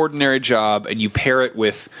sort of ordinary job and you pair it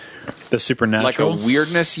with The supernatural. like a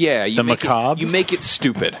weirdness. Yeah, you The make macabre? you make it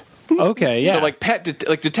stupid. Okay, yeah. So like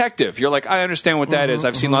like detective. You're like, I understand what that is.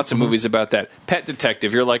 I've seen lots of movies about that. Pet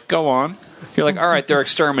detective. You're like, go on. You're like, all right, they're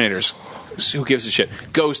exterminators. So who gives a shit?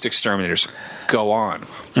 Ghost exterminators. Go on.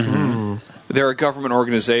 They're a government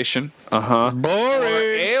organization. Boring. Or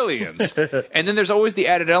aliens. And then there's always the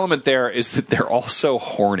added element there is that they're also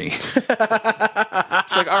horny.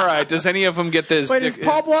 It's like, all right, does any of them get this? Wait, is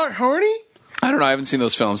Paul Blart horny? I don't know. I haven't seen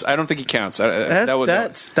those films. I don't think he counts.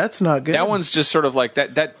 That's not good. That one's just sort of like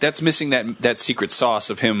that. That's missing that secret sauce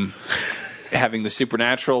of him having the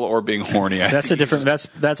supernatural or being horny. That's a different.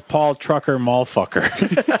 That's Paul Trucker Mallfucker.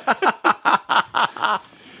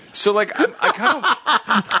 So like I kind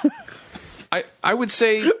of I would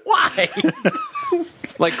say Why?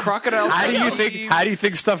 Like crocodile. How do you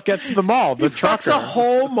think stuff gets to the mall? The Fucks trucker. a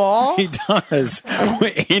whole mall. He does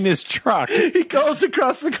in his truck. He goes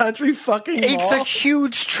across the country fucking It's mall. a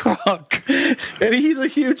huge truck. And he's a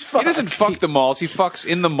huge fuck. He doesn't fuck the malls. He fucks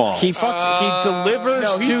in the mall. He fucks. He delivers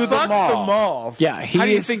No, he to the fucks mall. the malls. Yeah. How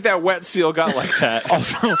do you think that wet seal got like that?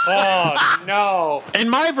 Also, Oh no! in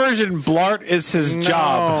my version, Blart is his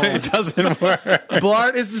job. It doesn't work.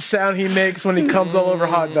 Blart is the sound he makes when he comes all over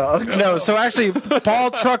hot dogs. No, so actually,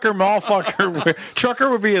 Paul Trucker Mallfucker, Trucker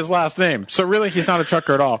would be his last name. So really, he's not a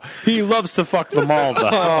trucker at all. He loves to fuck the mall,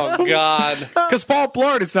 though. Oh God! Because Paul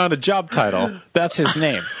Blart is not a job title. That's his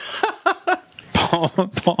name. Paul.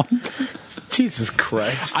 Jesus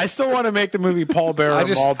Christ. I still want to make the movie Paul Bear or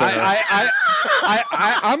Mall Bear.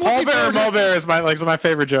 I'm Paul looking Bear or forward Mall to- Bear is my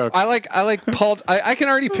favorite joke. I like Paul. I can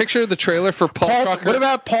already picture the trailer for Paul Trucker. What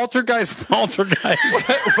about Poltergeist? I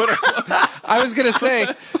was gonna say,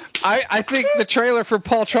 I think the trailer for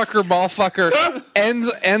Paul Trucker Mallfucker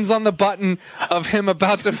ends on the button of him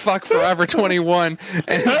about to fuck Forever 21,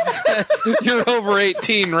 and it says you're over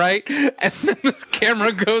 18, right? And then the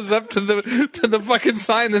camera goes up to the fucking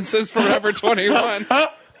sign that says Forever 21.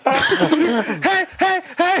 Hey!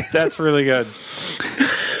 That's really good.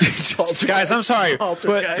 Guys, I'm sorry, but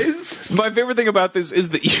My favorite thing about this is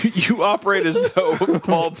that you operate as though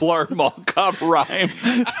Paul Blart Mall Cop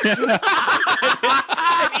rhymes. And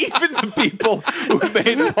even the people who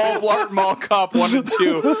made Paul Blart Mall Cop 1 and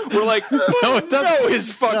 2 were like, no,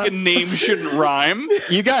 his fucking name shouldn't rhyme.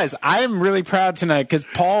 you guys, I am really proud tonight because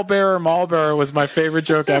Paul Bear or Mall Bear was my favorite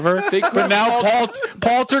joke ever. But now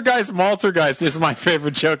Poltergeist Maltergeist is my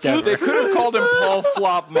favorite joke ever. They could have called him Paul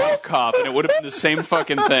Flop Mall Cop, and it would have been the same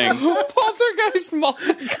fucking thing. Poltergeist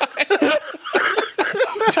Multigeist.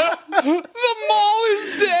 The mall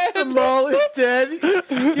is dead. The mall is dead.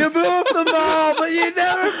 You moved the mall, but you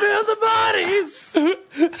never found the bodies.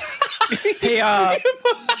 Hey,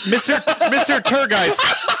 Mr. Turgeist.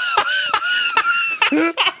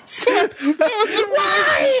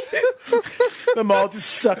 The mall just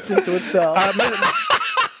sucks into itself.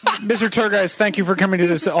 Mr. Turgeist, thank you for coming to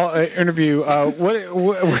this interview.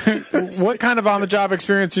 What kind of on-the-job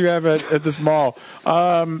experience do you have at this mall?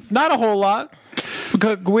 Not a whole lot.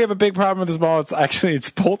 Because we have a big problem with this mall. It's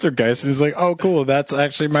Poltergeist. And he's like, oh, cool. That's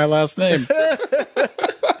actually my last name.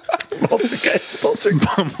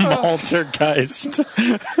 Poltergeist.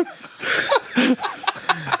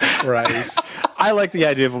 Right. I like the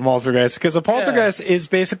idea of a Poltergeist because a Poltergeist is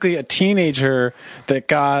basically a teenager that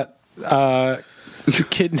got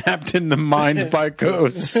kidnapped in the mind by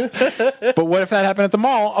ghosts. But what if that happened at the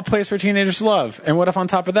mall, a place for teenagers to love? And what if on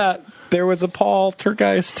top of that, there was a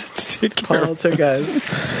Poltergeist to take care of?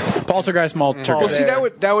 Poltergeist, Maltergeist. Well, see,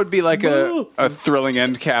 that would be like a thrilling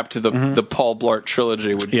end cap to the Paul Blart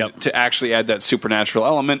trilogy, to actually add that supernatural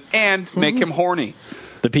element and make him horny.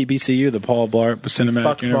 The PBCU, the Paul Blart Cinematic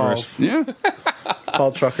Fucks Universe. malls. Yeah.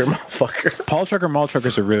 Paul Trucker Mallfucker. Paul Trucker Mall Trucker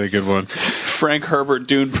is a really good one. Frank Herbert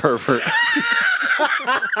Dune Pervert.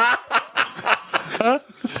 I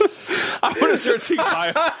want to start seeing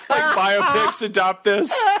biopics adopt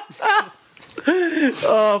this.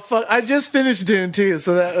 Oh fuck! I just finished Dune too,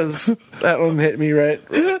 so that one hit me right,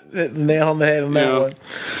 hit the nail on the head on that one.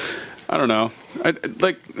 I don't know.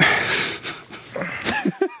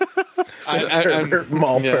 Pervert,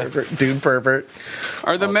 mall pervert, Dune pervert.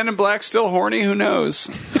 Are the Men in Black still horny? Who knows?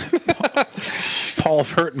 Paul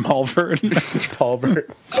Vert and Malvert. Paul Bert.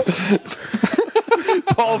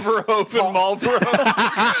 Paul Verhoeven, Marlboro.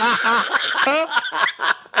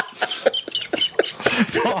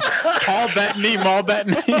 Paul Bettany, Mal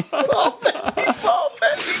Bettany.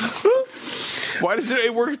 Why does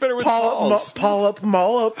it work better with Paul balls? Paul up,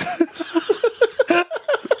 Mall up.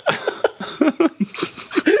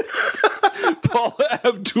 Paul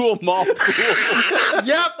Abdul Malpool.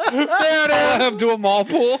 Yep, there it is. Abdul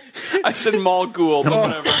Malpool. I said Malghoul, but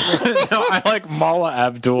whatever. No, I like Mala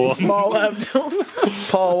Abdul. Mall Abdul.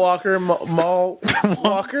 Paul Walker, Mall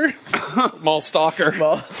Walker. Mall Stalker.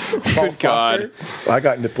 Mall Good God. I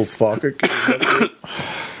got nipples, Walker.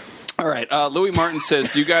 All right. Louis Martin says,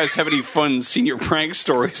 do you guys have any fun senior prank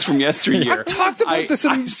stories from yesteryear? I've talked about this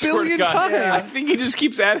a swear to billion God, times. I think he just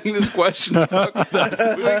keeps adding this question to fuck with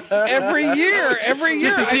us. Every year.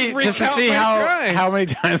 Just to see how many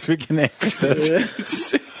times we can answer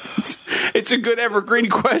this. It's a good evergreen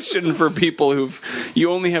question for people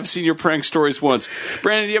you only have senior prank stories once.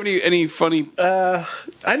 Brandon, do you have any funny? I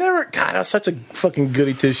was such a fucking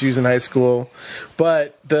goody two-shoes in high school.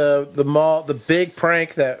 But the big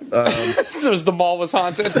prank that So the mall was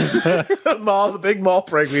haunted. the big mall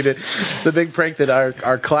prank we did, the big prank that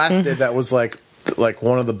our class did that was like like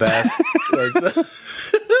one of the best.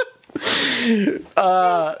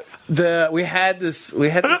 We had this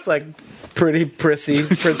like pretty prissy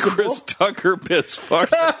principal. Chris Tucker piss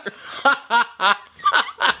fucker.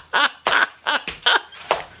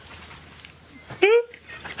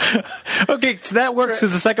 Okay, so that works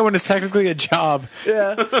because the second one is technically a job.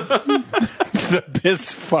 Yeah. The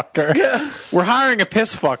piss fucker. Yeah. We're hiring a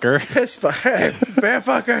piss fucker. Piss fucker. Bear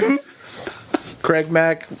fucker. Craig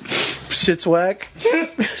Mack. Shit's whack.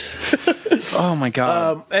 Oh my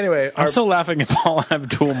god. Anyway. I'm still laughing at Paul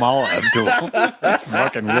Abdul Mala Abdul. That's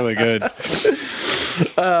fucking really good.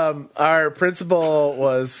 Our principal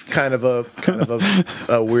was kind of a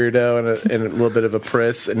weirdo and a little bit of a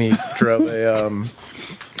priss, and he drove a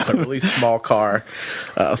really small car,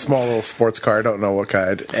 a small little sports car. I don't know what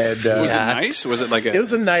kind. And was it nice? Was it like a? It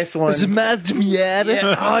was a nice one. Was it Mazda Miata?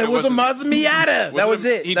 Yeah. Oh, it was a Mazda Miata. That was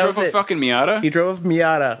it. He drove a fucking Miata. He drove a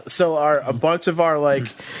Miata. So a bunch of our like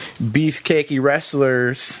beefcakey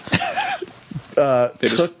wrestlers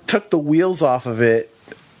took the wheels off of it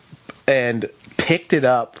and picked it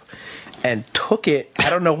up and took it. I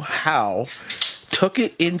don't know how. Took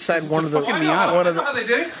it inside one of the. Fucking Miata. I know how they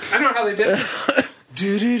did it. I know how they did it.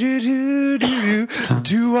 Do do do do do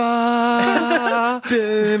do ah.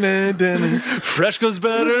 Fresh goes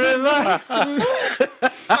better in life.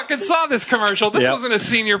 Fucking saw this commercial. This wasn't a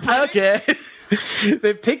senior prank. Okay.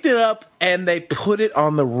 They picked it up and they put it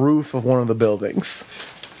on the roof of one of the buildings.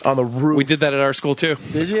 On the roof. We did that at our school too.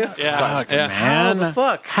 Did you? Yeah. Fuck, Yeah. man. How the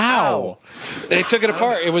fuck? How? They took it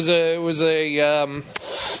apart. It was a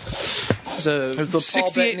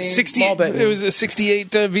 68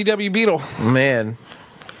 VW Beetle. Man.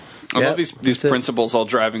 I love these principals all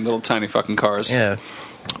driving little tiny fucking cars. Yeah.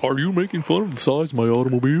 Are you making fun of the size of my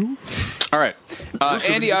automobile? All right.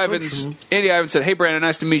 Andy Ivins said, "Hey Brandon,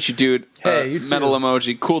 nice to meet you, dude. Hey, you too. Metal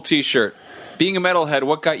emoji, cool T-shirt. Being a metalhead,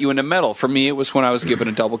 what got you into metal? For me, it was when I was given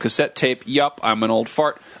a double cassette tape. Yup, I'm an old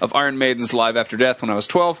fart of Iron Maiden's Live After Death when I was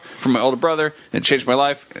 12 from my older brother, and it changed my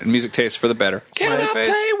life and music taste for the better. Can I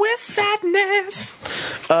play with sadness?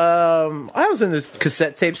 I was into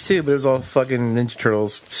cassette tapes too, but it was all fucking Ninja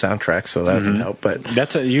Turtles soundtrack, so that doesn't help. But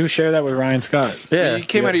You share that with Ryan Scott. yeah, You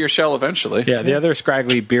came out of your shell eventually. Yeah, the other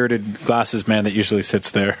scraggly bearded glasses man that usually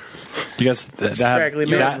sits there. You guys Scraggly man,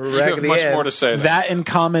 You have raggedy much Ed. more to say. that in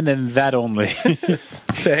common and that only.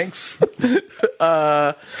 Thanks.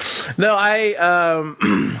 No,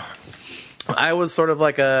 I was sort of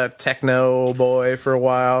like a techno boy for a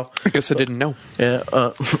while. I guess I didn't know. Yeah.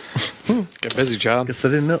 Get busy, child. Guess I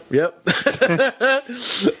didn't know. Yep.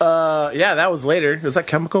 Yeah, that was later. Was that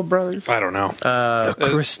Chemical Brothers? I don't know. The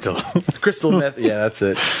crystal. Crystal Meth. Yeah, that's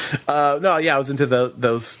it. No, yeah, I was into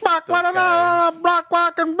those Block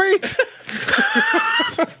rockin' beats.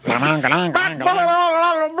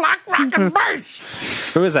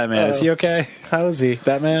 Who is that man? Is he okay? How is he?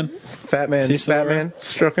 Batman? Fat man. Is he still Fat around? man.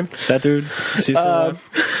 Stroking. That dude? Is he still alive?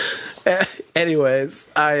 Anyways,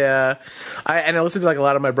 I listened to like a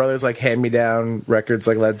lot of my brothers like hand me down records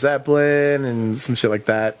like Led Zeppelin and some shit like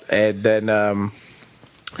that, and then I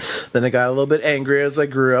got a little bit angry as I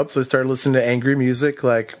grew up, so I started listening to angry music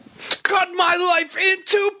like Cut my life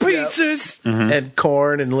into pieces. and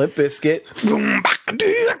Korn and Limp Bizkit.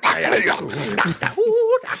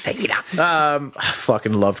 I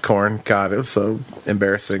fucking loved Korn. God, it was so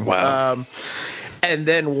embarrassing. Wow. And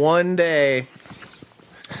then one day,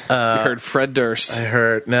 You heard Fred Durst.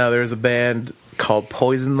 there's a band called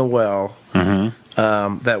Poison the Well.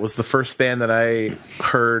 That was the first band that I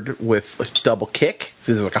heard with like double kick. This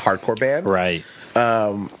is like a hardcore band. Right.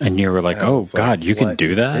 And you were like, oh, God, you can what do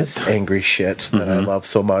is that? This angry shit that I love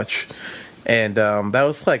so much. And that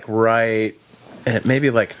was like right at maybe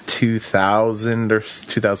like 2000 or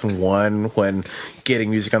 2001 when getting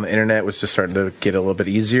music on the internet was just starting to get a little bit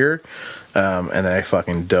easier. And then I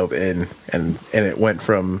fucking dove in, and it went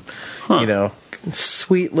from,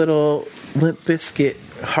 sweet little Limp Bizkit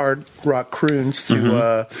hard rock croons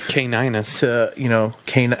to K-Ninus. to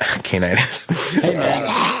K-Ninus.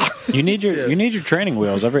 You need your training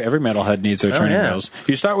wheels. Every metalhead needs their training wheels.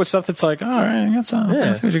 You start with stuff that's like, all right, that's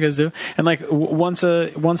what you guys do. And like once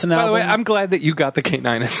an album. By the way, I'm glad that you got the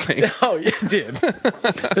K-Ninus thing. Oh, yeah, dude.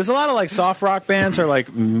 There's a lot of like soft rock bands or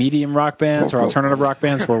like medium rock bands or alternative rock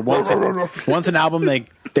bands where once an album they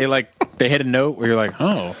hit a note where you're like,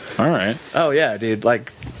 oh, all right. Oh yeah, dude.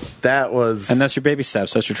 Like that was, and that's your baby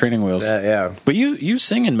steps. That's your training wheels. Yeah. But you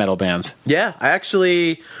sing in metal bands. Yeah, I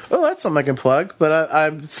actually. Oh, that's something I can plug. But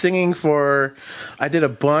I'm singing for. I did a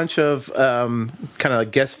bunch of kind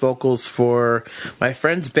of guest vocals for my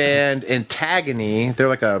friend's band Antagony.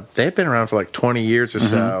 They've been around for like 20 years or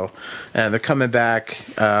so, and they're coming back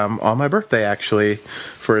on my birthday actually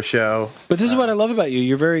for a show. But this is what I love about you.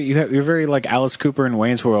 You're very like Alice Cooper in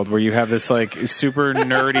Wayne's World, where you have this like super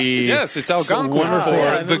nerdy. Yes, it's Algonquin.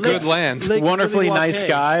 Wonderful, the good land. Wonderfully nice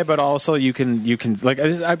guy, but also you can like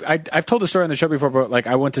I've told the story on the show before, but like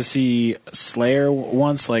I went to see Slayer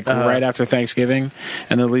once, like right after Thanksgiving,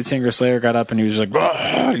 and the lead singer of Slayer got up and he was like,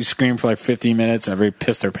 "Bah!" He screamed for like 15 minutes, and everybody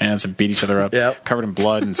pissed their pants and beat each other up, covered in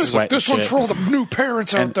blood and sweat. This and one's for all the new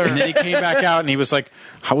parents out there. And then he came back out and he was like,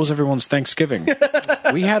 "How was everyone's Thanksgiving?"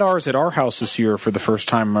 We had ours at our house this year for the first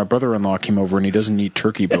time. My brother-in-law came over and he doesn't eat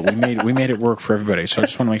turkey, but we made it work for everybody. So I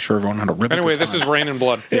just want to make sure everyone had a really good time. This is Rain and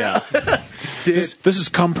Blood. Yeah. Dude, this is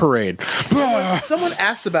Cum Parade. Someone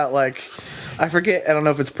asked about like, I forget, I don't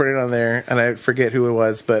know if it's printed on there, and I forget who it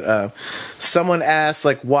was, but someone asked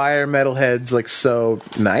like, why are metalheads like so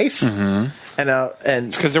nice? And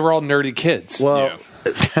it's because they were all nerdy kids. Well,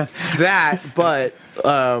 but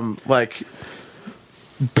like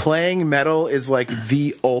playing metal is like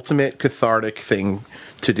the ultimate cathartic thing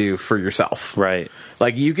to do for yourself. Right.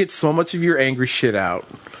 Like you get so much of your angry shit out.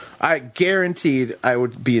 I guaranteed I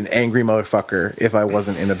would be an angry motherfucker if I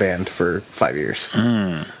wasn't in a band for 5 years.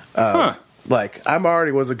 Like I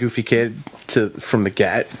already was a goofy kid from the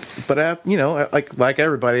get, but like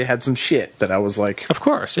everybody, I had some shit that I was like, of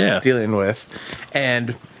course, dealing with.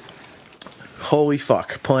 And holy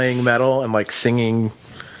fuck, playing metal and like singing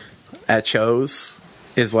at shows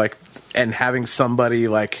is like, and having somebody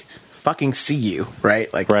like fucking see you,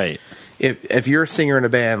 right? Like, right. If you're a singer in a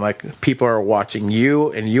band, like people are watching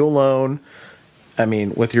you and you alone. I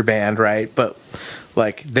mean, with your band, right? But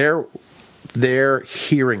like they're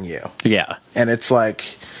hearing you. Yeah. And it's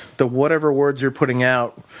like the whatever words you're putting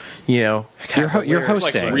out, you're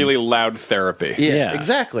hosting. Like really loud therapy. Yeah,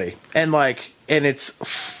 exactly. And like, and it's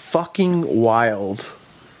fucking wild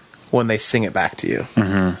when they sing it back to you,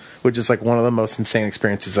 which is like one of the most insane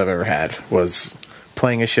experiences I've ever had. Was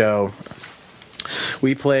playing a show.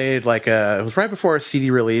 We played like it was right before a CD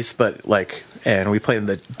release, but like, and we played in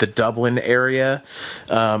the Dublin area,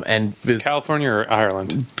 and California or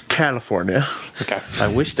Ireland? California. Okay. I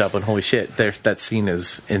wish Dublin. Holy shit, that scene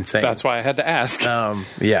is insane. That's why I had to ask.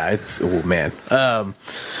 It's man.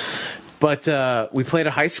 But we played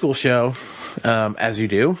a high school show, as you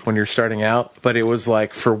do when you're starting out. But it was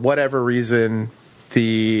like, for whatever reason,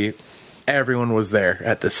 everyone was there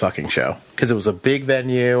at this fucking show because it was a big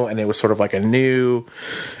venue and it was sort of like a new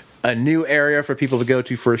area for people to go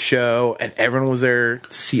to for a show, and everyone was there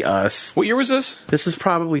to see us. What year was this? This is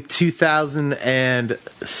probably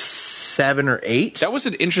 2007 or 8. That was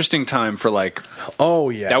an interesting time for like. Oh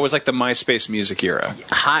yeah, that was like the MySpace music era.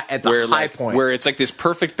 At the high point, where it's like this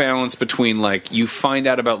perfect balance between like you find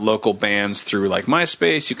out about local bands through like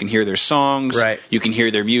MySpace, you can hear their songs, right? You can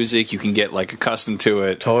hear their music, you can get like accustomed to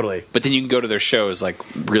it, totally. But then you can go to their shows like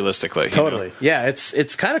realistically, totally. Yeah,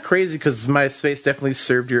 it's kind of crazy because MySpace definitely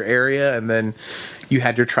served your area, and then you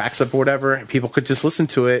had your tracks up or whatever, and people could just listen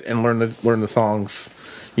to it and learn the songs,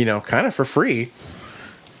 kind of for free,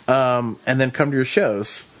 and then come to your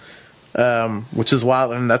shows, which is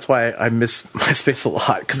wild, and that's why I miss MySpace a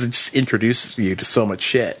lot because it just introduced you to so much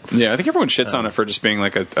shit. Yeah, I think everyone shits on it for just being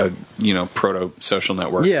like a proto social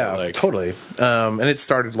network. Yeah, like, totally. And it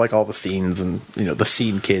started like all the scenes and the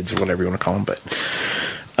scene kids or whatever you want to call them, but.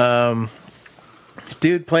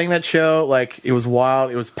 Dude, playing that show, like, it was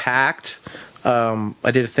wild. It was packed. I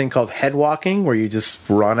did a thing called head walking, where you just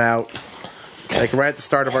run out, like, right at the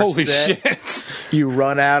start of our Holy set. Shit. You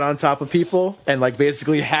run out on top of people, and, like,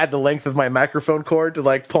 basically had the length of my microphone cord to,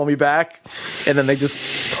 like, pull me back. And then they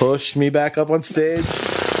just pushed me back up on stage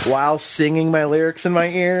while singing my lyrics in my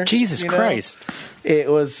ear. Jesus Christ. It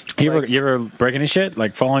was. You ever break any shit?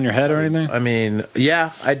 Like, fall on your head or anything? I mean,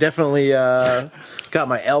 yeah, I definitely got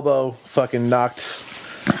my elbow fucking knocked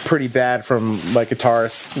pretty bad from my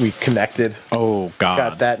guitarist. We connected. Oh God,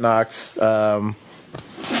 got that knocked.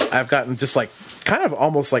 I've gotten just like kind of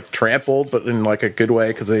almost like trampled, but in like a good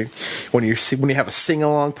way, because when you have a sing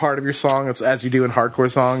along part of your song, it's as you do in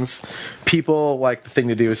hardcore songs. People like the thing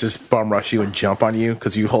to do is just bum rush you and jump on you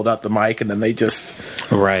because you hold out the mic, and then they just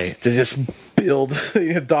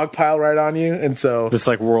build dog pile right on you, and so This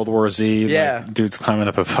like World War Z, like, dudes climbing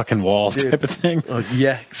up a fucking wall type of thing.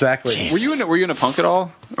 Yeah, exactly. Jesus. Were you into punk at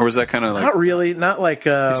all, or was that kind of like Not really, not like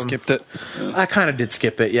Skipped it. I kind of did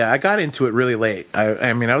skip it. Yeah, I got into it really late.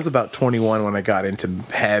 I mean, I was about 21 when I got into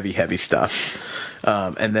heavy stuff,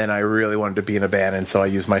 and then I really wanted to be in a band, and so I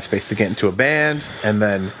used MySpace to get into a band, and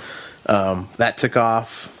then that took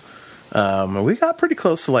off. We got pretty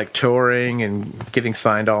close to like touring and getting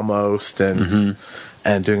signed almost, and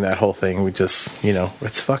doing that whole thing. We just,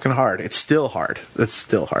 it's fucking hard. It's still hard.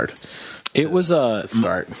 It was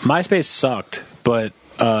start. MySpace sucked, but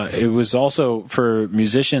it was also for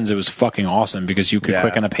musicians. It was fucking awesome because you could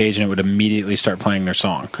click on a page and it would immediately start playing their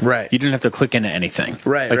song. Right. You didn't have to click into anything.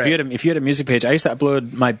 Right. Like right. if you had a music page, I used to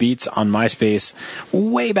upload my beats on MySpace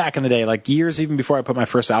way back in the day, like years even before I put my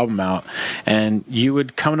first album out. And you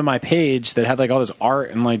would come to my page that had like all this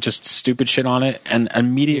art and like just stupid shit on it, and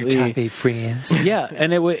immediately Your top 8 friends. yeah,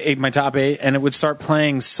 and it would my top 8, and it would start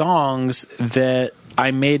playing songs that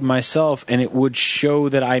I made myself, and it would show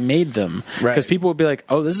that I made them. Right. Because people would be like,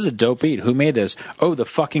 oh, this is a dope beat. Who made this? Oh, the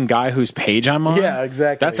fucking guy whose page I'm on? Yeah,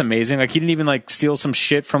 exactly. That's amazing. Like, he didn't even, like, steal some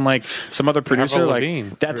shit from, like, some other producer. Avril Like,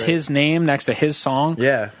 Lavigne. that's his name next to his song.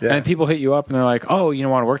 Yeah. And people hit you up, and they're like, oh, you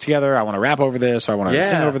want to work together? I want to rap over this, or I want to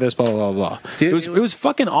sing over this, blah, blah, blah, blah. Dude, it was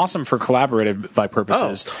fucking awesome for collaborative, like,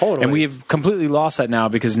 purposes. Oh, totally. And we've completely lost that now,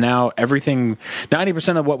 because now everything,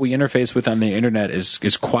 90% of what we interface with on the internet is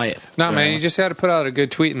quiet. No, man, you just had to put out a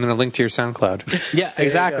good tweet and then a link to your SoundCloud. Yeah,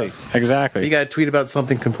 exactly. Exactly. You got to tweet about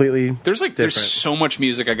something completely There's so much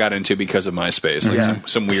music I got into because of MySpace, like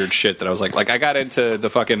some weird shit that I was like I got into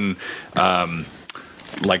the fucking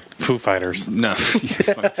like Foo Fighters. no,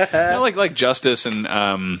 like Justice and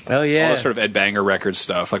all the sort of Ed Banger record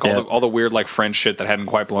stuff, like all the weird like French shit that hadn't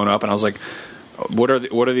quite blown up, and I was like, what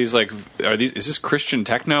are these like? Is this Christian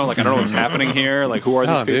techno? Like, I don't know what's happening here. Like, who are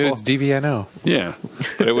these people? Dude, it's DBNO. Yeah,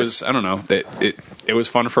 but it was, I don't know, it was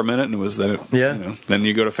fun for a minute, and it was then then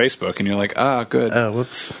you go to Facebook and you're like, good. Oh,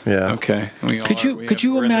 whoops. Yeah. Okay. Could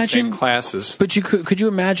you imagine classes? But could you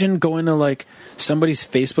imagine going to like somebody's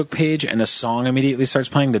Facebook page and a song immediately starts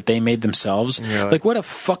playing that they made themselves? Yeah. Like, what a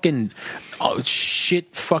fucking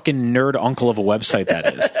shit fucking nerd uncle of a website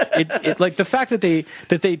that is. it like the fact that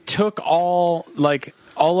they took all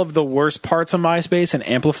of the worst parts of MySpace and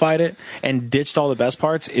amplified it and ditched all the best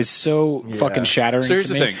parts is so fucking shattering. So here's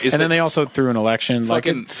to the me. thing, and then they also threw an election.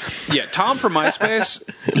 Fucking, Tom from MySpace,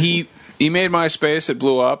 he made MySpace, it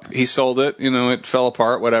blew up, he sold it, it fell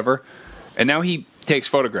apart, whatever, and now he takes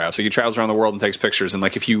photographs. Like, he travels around the world and takes pictures, and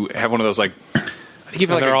like if you have one of those like, I think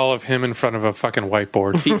They're all of him in front of a fucking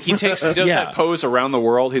whitebboard. he does that pose around the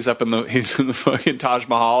world. He's in the fucking Taj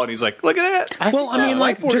Mahal, and he's like, look at that. Well, I mean,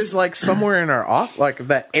 like, just like somewhere in our off, like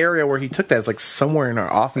that area where he took that is like somewhere in our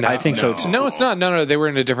office. I think so too. No, it's not. No, they were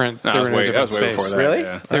in a different. They were in a different way before space. that. Really?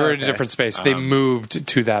 Yeah. They were in a different space. They moved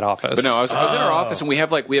to that office. But no, I was in our office, and we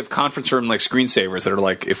have conference room like screensavers that are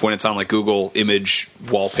like, if when it's on like Google image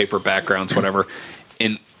wallpaper backgrounds, whatever,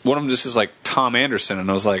 and one of them just is like Tom Anderson, and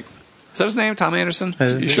I was like, is that his name, Tom Anderson?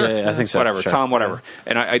 Sure. Yeah, I think so. Whatever, sure. Tom, whatever.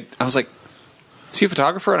 And I was like, is he a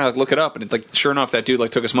photographer? And I would look it up, and like, sure enough, that dude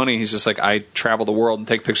like took his money. And he's just like, I travel the world and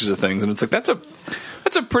take pictures of things, and it's like that's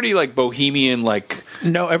a pretty like bohemian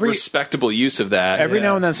respectable use of that. Every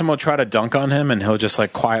now and then someone will try to dunk on him, and he'll just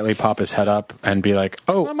like quietly pop his head up and be like,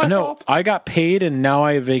 oh no, fault. I got paid and now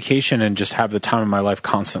I have vacation and just have the time of my life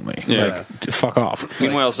constantly. Yeah. Like, fuck off.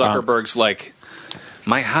 Meanwhile, Zuckerberg's like,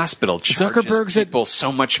 my hospital charges Zuckerberg's people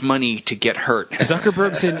so much money to get hurt.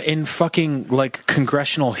 Zuckerberg's in fucking like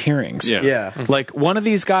congressional hearings. Yeah. Like, one of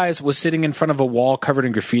these guys was sitting in front of a wall covered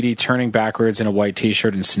in graffiti, turning backwards in a white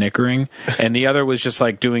t-shirt and snickering, and the other was just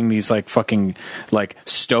like doing these like fucking like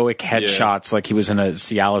stoic headshots like he was in a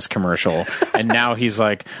Cialis commercial. And now he's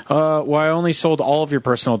like, well, I only sold all of your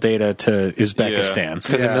personal data to Uzbekistan.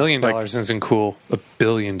 because $1 million isn't cool. $1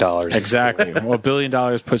 billion. Exactly. Well, $1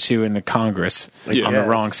 billion puts you into Congress on the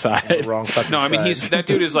wrong side. Wrong No, I mean, that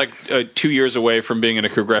dude is like 2 years away from being in a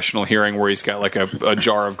congressional hearing where he's got like a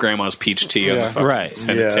jar of grandma's peach tea on the fucking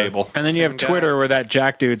Senate table. And then you have Twitter where that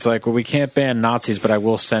Jack dude's like, well, we can't ban Nazis, but I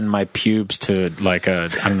will send my pubes to like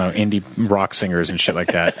indie rock singers and shit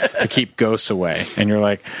like that to keep ghosts away. And you're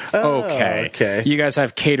like, okay. You guys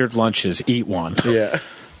have catered lunches. Eat one. Yeah.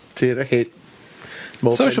 Dude, I hate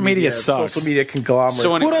social media sucks. Social media conglomerate.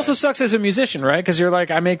 So What also sucks as a musician, right? Because you're like,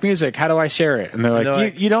 I make music. How do I share it? And they're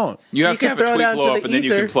like, you don't. You have to can have a throw it tweet out blow to up, the and then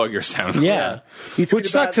you ether. can plug your sound. Yeah. You tweet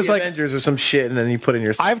Which sucks about because the like Avengers or some shit, and then you put in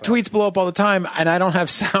your. I have tweets blow up all the time, and I don't have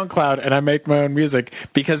SoundCloud, and I make my own music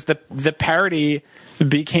because the parody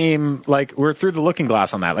became like we're through the looking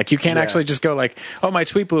glass on that. Like you can't actually just go like, oh, my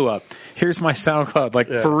tweet blew up. Here's my SoundCloud. Like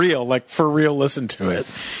for real, listen to it.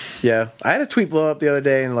 Yeah, I had a tweet blow up the other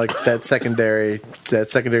day, and like that secondary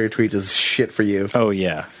tweet is shit for you. Oh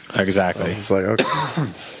yeah, exactly. It's like okay.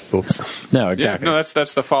 Oops. No, exactly. Yeah, no,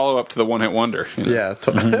 that's the follow up to the one hit wonder. You know? Yeah.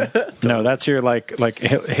 No, that's your like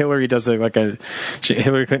Hillary does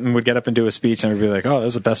Hillary Clinton would get up and do a speech and would be like, oh, that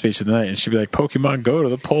was the best speech of the night, and she'd be like, Pokemon Go to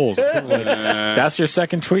the polls. Like, that's your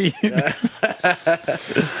second tweet.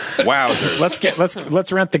 Wowzers.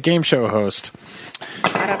 Let's rent the game show host.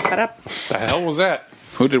 The hell was that?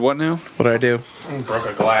 Who did what now? What did I do? Broke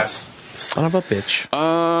a glass. Son of a bitch.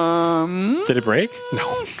 Did it break?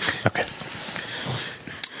 No. Okay.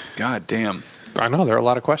 God damn. I know, there are a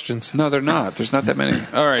lot of questions. No, they're not. There's not that many.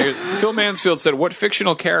 All right. Phil Mansfield said, what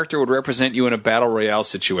fictional character would represent you in a battle royale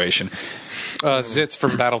situation? Zitz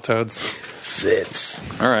from Battletoads.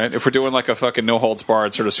 Zitz. All right. If we're doing like a fucking no holds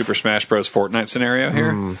barred sort of Super Smash Bros. Fortnite scenario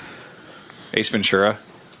here. Ace Ventura.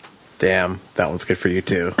 Damn, that one's good for you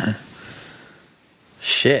too.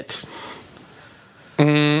 Shit.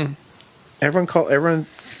 Everyone.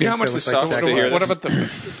 You know how much this sucks to hear What this? about the...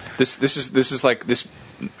 This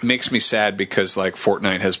makes me sad because like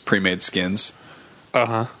Fortnite has pre-made skins.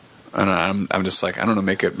 Uh-huh. And I'm just like, I don't know,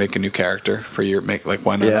 make a new character for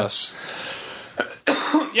why not us?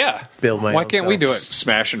 Yeah. Build my Why own can't we do it?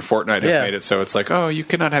 Smash and Fortnite have made it so it's like, oh, you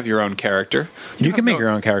cannot have your own character. You can make your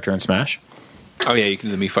own character in Smash. Oh yeah, you can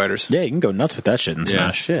do the Mii Fighters. Yeah, you can go nuts with that shit in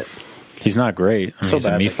Smash. Shit. He's not great. I mean, he's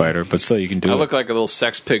a Mii fighter, but still you can do I it. look like a little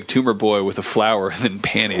sex pig tumor boy with a flower and then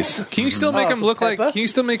panties. Can you still make them look like? Can you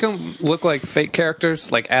still make them look like fake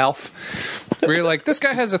characters, like Alf? Where you're like, this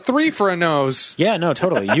guy has a 3 for a nose. Yeah, no,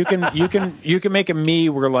 totally. You can make a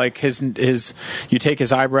Mii where like his you take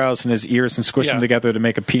his eyebrows and his ears and squish them together to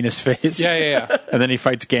make a penis face. Yeah. And then he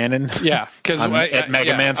fights Ganon. Yeah, because at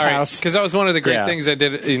Mega Man's house. Because that was one of the great things I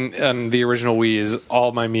did on the original Wii. Is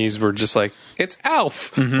all my Miis were just like, it's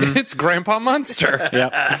Alf, it's Grandpa Munster.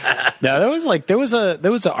 Yeah, there was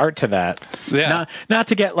a art to that. Yeah, not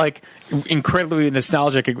to get like incredibly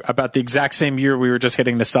nostalgic about the exact same year we were just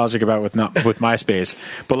getting nostalgic about with MySpace,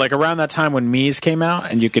 but like around that time when Mii's came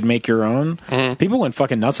out and you could make your own, people went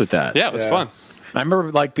fucking nuts with that. Yeah, it was fun. I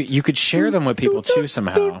remember like you could share them with people too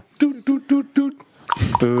somehow.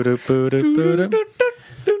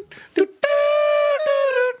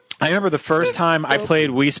 I remember the first time I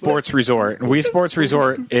played Wii Sports Resort. Wii Sports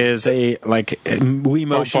Resort is a Wii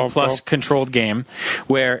Motion Plus controlled game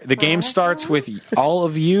where the game starts with all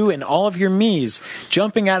of you and all of your Miis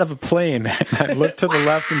jumping out of a plane. I looked to the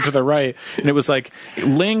left and to the right, and it was like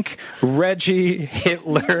Link, Reggie,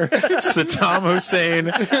 Hitler, Saddam Hussein,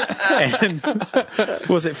 and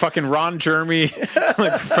was it fucking Ron Jeremy,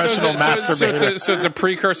 like professional masturbator. So it's a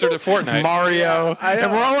precursor to Fortnite. Mario,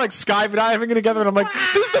 and we're all like skydiving together, and I'm like,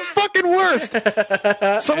 this is the fucking worst.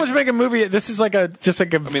 Someone should make a movie. This is like a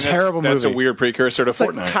terrible movie. That's a weird precursor to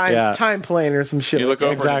Fortnite. Time plane or some shit. You look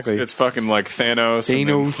over, exactly. It's fucking like Thanos. And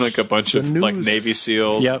then, like a bunch of like Navy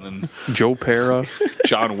SEALs. Yep. And then Joe Pera,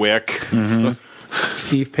 John Wick,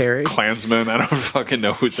 Steve Perry, Klansman. I don't fucking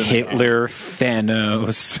know who's in Hitler,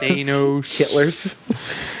 Thanos, Hitler's.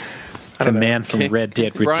 The man from Red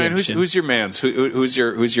Dead Redemption. Brian, who's your man's? Who's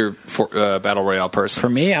your battle royale person? For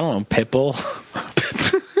me, I don't know, Pitbull.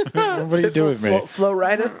 What do you do with me? Flow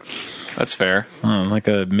Rider. That's fair. I'm like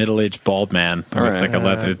a middle-aged bald man with like a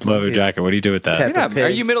leather jacket. What do you do with that? Are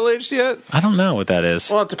you middle-aged yet? I don't know what that is.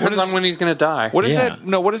 Well, it depends on when he's going to die. What is that?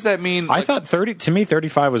 No, what does that mean? I thought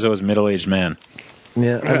 35 was always middle-aged man.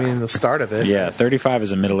 Yeah, I mean the start of it. Yeah, 35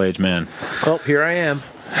 is a middle-aged man. Oh, here I am.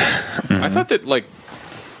 I thought that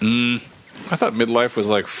I thought midlife was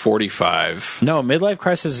like 45. No, midlife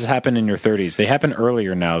crises happen in your 30s. They happen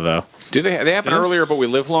earlier now, though. Do they? They happen earlier, but we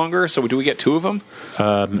live longer. So do we get 2 of them?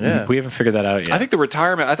 We haven't figured that out yet. I think the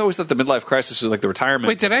retirement. I always thought the midlife crisis was like the retirement.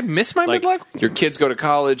 Wait, did I miss my like, midlife? Your kids go to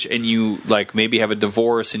college, and you like maybe have a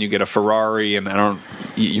divorce, and you get a Ferrari, and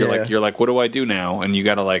you're like, what do I do now? And you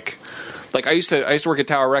got to like I used to work at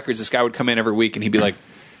Tower Records. This guy would come in every week, and he'd be like,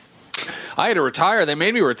 I had to retire. They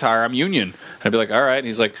made me retire. I'm union. And I'd be like, all right. And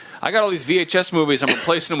he's like, I got all these VHS movies. I'm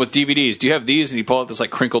replacing them with DVDs. Do you have these? And he'd pull out this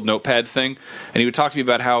like crinkled notepad thing. And he would talk to me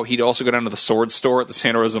about how he'd also go down to the sword store at the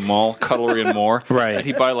Santa Rosa Mall, Cutlery and More. Right. And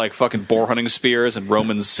he'd buy like fucking boar hunting spears and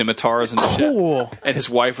Roman scimitars and shit. And his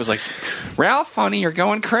wife was like, Ralph, honey, you're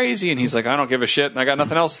going crazy. And he's like, I don't give a shit. And I got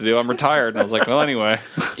nothing else to do. I'm retired. And I was like, well, anyway.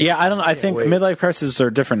 Yeah, I think midlife crises are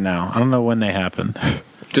different now. I don't know when they happen.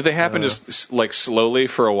 Do they happen just like slowly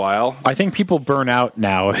for a while? I think people burn out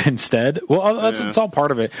now instead. Well, it's all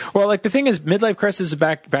part of it. Well, like the thing is, midlife crisis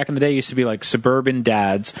back in the day used to be like suburban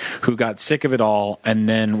dads who got sick of it all, and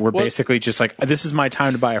then were basically just like, "This is my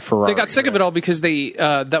time to buy a Ferrari." They got sick of it all because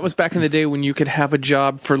that was back in the day when you could have a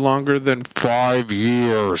job for longer than 5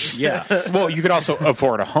 years. Yeah. Well, you could also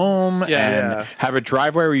afford a home and have a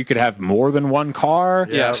driveway where you could have more than one car.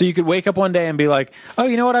 Yeah. So you could wake up one day and be like, "Oh,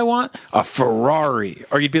 you know what I want? A Ferrari."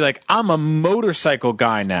 Or you'd be like, "I'm a motorcycle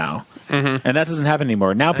guy now." Mm-hmm. And that doesn't happen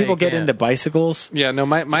anymore. Now people get into bicycles. Yeah, no,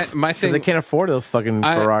 my thing. They can't afford those fucking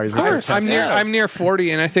Ferraris. Of course, I'm near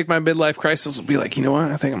 40, and I think my midlife crisis will be like, you know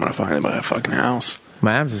what? I think I'm gonna finally buy a fucking house.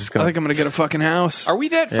 I think I'm gonna get a fucking house. Are we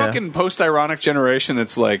that fucking post-ironic generation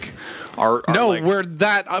that's like, we're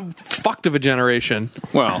that fucked of a generation.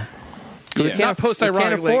 Well. Yeah. Not post-ironic.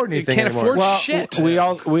 Can't afford anything can't anymore. afford shit.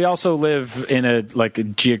 We also live in a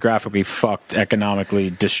geographically fucked, economically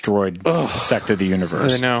destroyed sect of the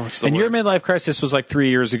universe. I know. And your midlife crisis was like 3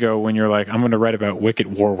 years ago when you're like, I'm going to write about Wicked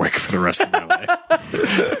Warwick for the rest of my life.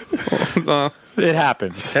 It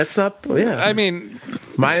happens. That's not. Yeah. I mean,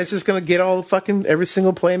 mine is just going to get all the fucking every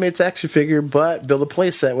single Playmates action figure, but build a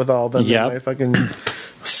play set with all of them. Yep. In my fucking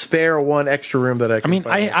spare one extra room that I can. I mean,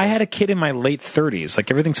 I had a kid in my late 30s.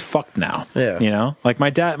 Like everything's fucked now. Yeah. You know, like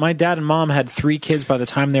my dad and mom had 3 kids by the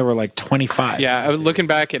time they were like 25. Yeah. Looking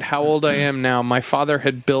back at how old I am now, my father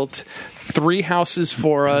had built 3 houses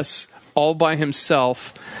for us all by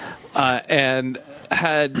himself, and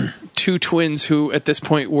had 2 twins who at this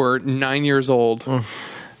point were 9 years old.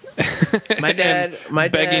 My dad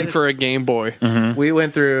begging for a Game Boy. Mm-hmm. We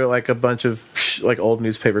went through like a bunch of like old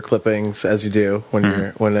newspaper clippings, as you do when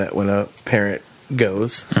you're when a parent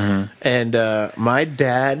goes. And my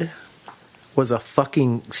dad was a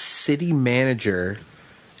fucking city manager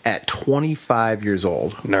at 25 years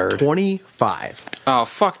old. Nerd. 25. Oh,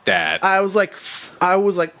 fuck that. I was like,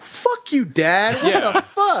 fuck you, Dad. What the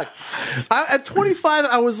fuck? At 25,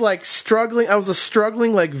 I was like struggling. I was a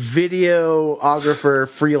struggling like videographer,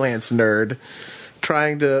 freelance nerd,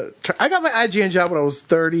 I got my IGN job when I was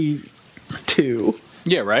 32.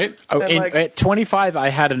 Yeah, right? At 25, I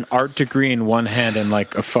had an art degree in one hand and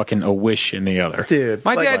like a wish in the other. Dude.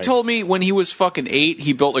 My dad told me when he was fucking 8,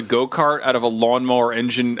 he built a go-kart out of a lawnmower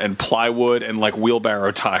engine and plywood and like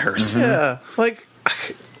wheelbarrow tires. Yeah. Like,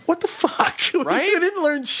 what the fuck? Right? I didn't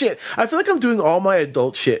learn shit. I feel like I'm doing all my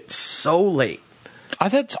adult shit so late.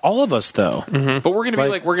 That's all of us, though. Mm-hmm. But we're going to be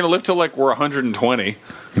like, we're going to live till like we're 120.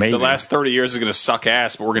 Maybe. The last 30 years is going to suck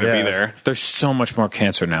ass, but we're going to be there. There's so much more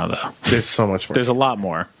cancer now, though. There's so much more. There's a lot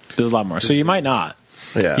more. So you might not.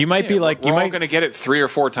 Yeah. You might be like, we're all going to get it 3 or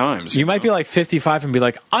 4 times. You might be like 55 and be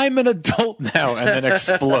like, I'm an adult now, and then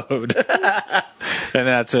explode. And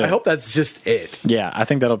that's it. I hope that's just it. Yeah, I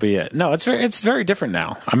think that'll be it. No, it's very different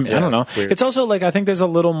now. I don't know. It's also like, I think there's a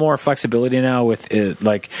little more flexibility now with it,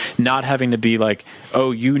 like not having to be like,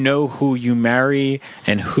 oh, you know who you marry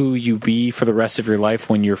and who you be for the rest of your life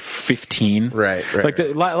when you're 15. Right. Like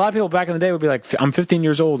a lot of people back in the day would be like, I'm 15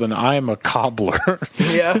 years old and I am a cobbler.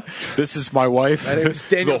 Yeah. This is my wife.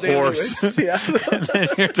 Daniel the horse. Yeah. And then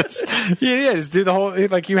you're just do the whole,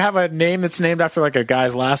 like you have a name that's named after like a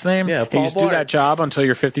guy's last name. Yeah, you just do that job until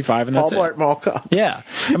you're 55 and that's Paul Blart Mall Cop. Yeah.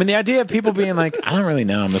 I mean, the idea of people being like, I don't really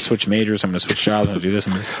know. I'm going to switch majors. I'm going to switch jobs. I'm going to do this.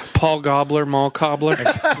 Paul Gobbler, Mall Cobbler.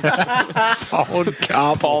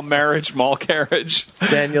 Paul Marriage, Mall Carriage.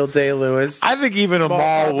 Daniel Day-Lewis. I think even a mall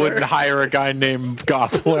Gobbler. wouldn't hire a guy named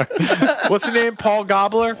Gobbler. What's your name? Paul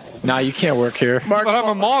Gobbler? Nah, you can't work here. But I'm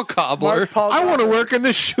a mall cobbler. I want to work in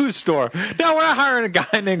the shoe store. No, we're not hiring a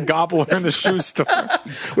guy named Gobbler in the shoe store.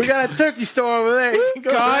 We got a turkey store over there. You can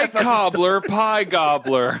go Guy to that Cobbler, Pie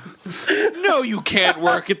Gobbler. No, you can't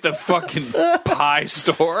work at the fucking pie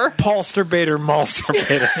store. Polsterbaiter,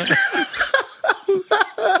 Malsterbaiter.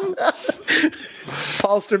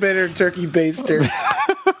 Polsterbaiter and turkey baster.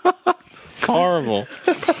 Horrible.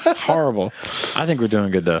 I think we're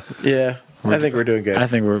doing good, though. Yeah. I think we're doing good. I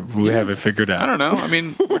think we have it figured out. I don't know. I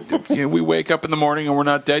mean, we wake up in the morning and we're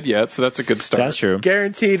not dead yet, so that's a good start. That's true.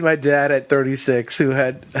 Guaranteed my dad at 36, who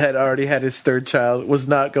had already had his third child, was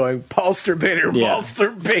not going Polsterbaiter,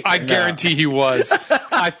 Malsterbaiter. I guarantee he was.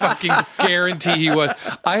 I fucking guarantee he was.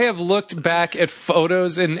 I have looked back at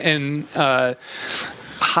photos and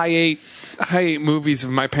high eight movies of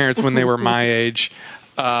my parents when they were my age.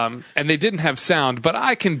 And they didn't have sound, but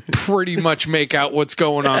I can pretty much make out what's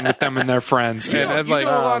going on with them and their friends. You know a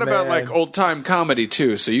lot about like old time comedy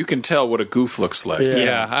too, so you can tell what a goof looks like.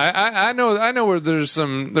 Yeah, I know where there's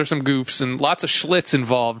some goofs and lots of schlitz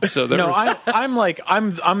involved. So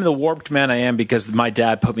I'm the warped man I am because my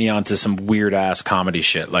dad put me onto some weird ass comedy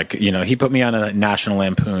shit. Like, you know, he put me on National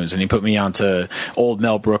Lampoons and he put me onto old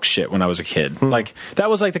Mel Brooks shit when I was a kid. Like, that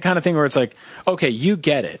was like the kind of thing where it's like, okay, you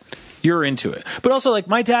get it. You're into it. But also, like,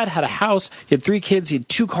 my dad had a house. He had 3 kids. He had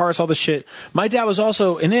 2 cars, all this shit. My dad was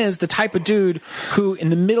also, and is, the type of dude who, in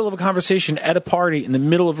the middle of a conversation at a party, in the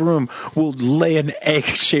middle of a room, will lay an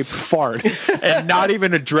egg-shaped fart and not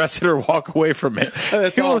even address it or walk away from it.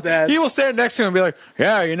 That's all dad. He will stand next to him and be like,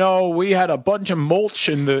 yeah, you know, we had a bunch of mulch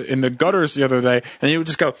in the gutters the other day. And he would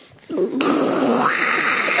just go...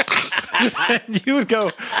 and you would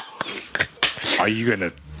go, are you going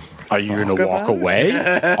to walk away?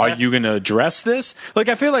 Are you going to address this? Like,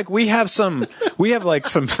 I feel like we have like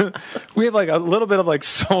a little bit of like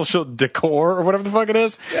social decor or whatever the fuck it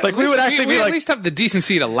is. Yeah, like, we would actually be like, at least have the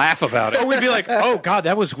decency to laugh about it. Or we'd be like, oh God,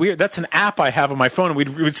 that was weird. That's an app I have on my phone. And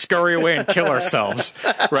we'd scurry away and kill ourselves.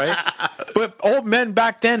 Right? But old men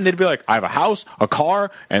back then, they'd be like, I have a house, a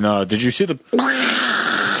car, and did you see the...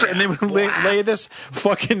 And they would lay this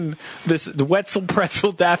Wetzel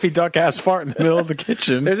pretzel Daffy Duck ass fart in the middle of the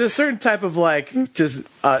kitchen. There's a certain type of like just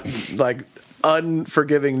like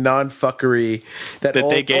unforgiving non-fucking that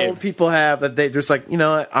old people have that they just like, you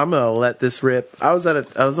know what, I'm gonna let this rip. I was on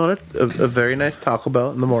a very nice Taco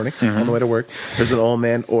Bell in the morning on the way to work. There's an old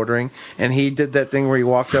man ordering, and he did that thing where he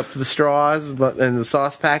walked up to the straws and the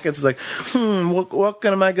sauce packets. It's like, what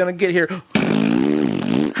am I gonna get here?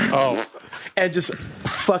 Oh. And just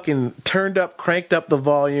fucking cranked up the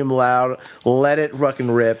volume loud, let it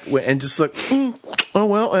fucking rip, and just like, oh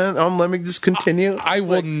well, and let me just continue. I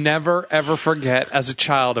will never ever forget. As a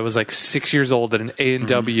child, I was like 6 years old at an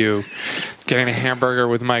A&W, getting a hamburger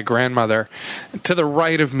with my grandmother. To the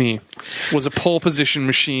right of me was a pole position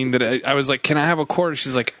machine that I was like, "Can I have a quarter?"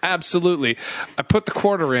 She's like, "Absolutely." I put the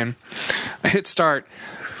quarter in. I hit start.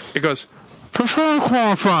 It goes.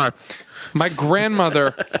 My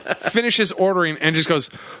grandmother finishes ordering and just goes...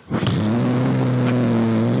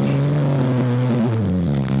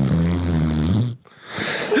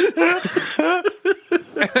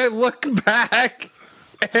 And I look back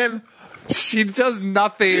and she does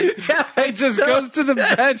nothing. It just goes to the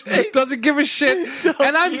bench, doesn't give a shit.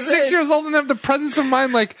 And I'm 6 years old and have the presence of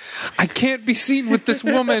mind like, I can't be seen with this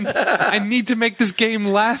woman. I need to make this game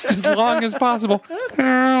last as long as possible.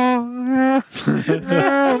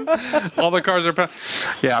 All the cars are...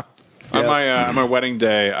 Yeah. On my wedding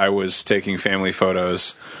day, I was taking family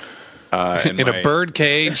photos. In a bird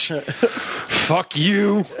cage. Fuck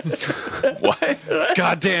you. What?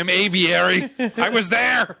 Goddamn aviary. I was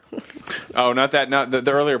there. Oh, not the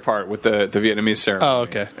earlier part with the Vietnamese ceremony. Oh,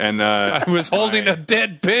 okay. And I was holding a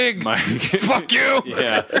dead pig. Fuck you.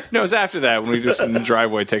 Yeah. No, it was after that when we were just in the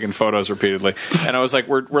driveway taking photos repeatedly. And I was like,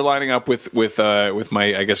 we're lining up with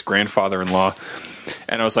my, I guess, grandfather-in-law.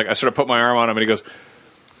 And I was like, I sort of put my arm on him and he goes,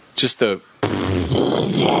 just the...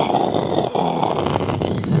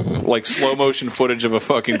 like slow motion footage of a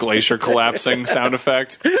fucking glacier collapsing sound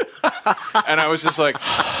effect, and I was just like,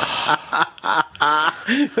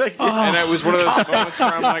 and it was one of those moments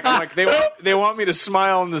where I'm like, they want me to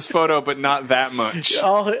smile in this photo, but not that much.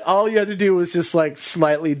 All you had to do was just like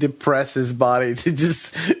slightly depress his body to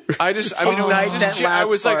just. I was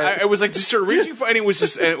like just sort of reaching for, and it was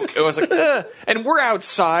just, and it was like, and we're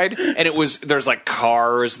outside, and there's like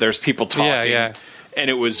cars, there's people talking, and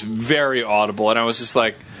it was very audible, and I was just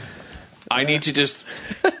like. I need to just...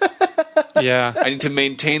 Yeah. I need to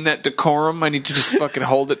maintain that decorum. I need to just fucking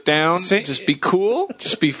hold it down. Just be cool.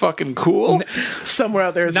 Just be fucking cool. Somewhere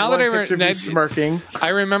out there is one picture of me smirking.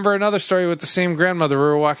 I remember another story with the same grandmother. We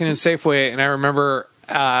were walking in Safeway, and I remember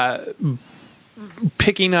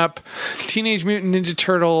picking up Teenage Mutant Ninja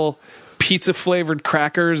Turtle pizza-flavored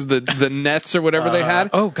crackers, the nets or whatever they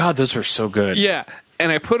had. Oh, God, those are so good. Yeah. And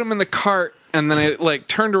I put them in the cart. And then I like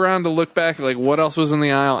turned around to look back, like what else was in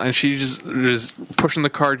the aisle, and she just pushing the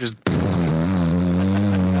cart, just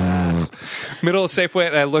middle of Safeway,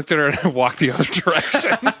 and I looked at her and I walked the other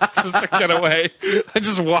direction just to get away. I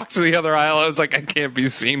just walked to the other aisle. I was like, I can't be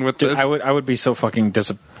seen with this. I would be so fucking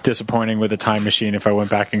disappointing with a time machine if I went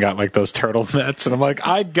back and got like those turtle nets, and I'm like,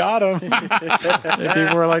 I got them. And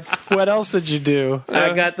people were like, what else did you do?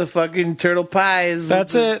 I got the fucking turtle pies.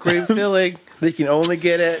 That's it. Cream filling. They can only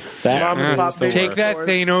get it. Mom and pop Take that,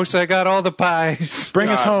 Thanos. I got all the pies. Bring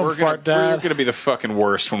us home, fart dad. We're going to be the fucking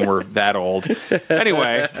worst when we're that old.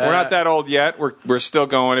 Anyway, we're not that old yet. We're still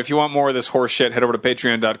going. If you want more of this horse shit, head over to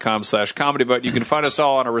patreon.com/comedybutton. You can find us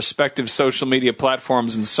all on our respective social media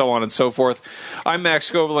platforms and so on and so forth. I'm Max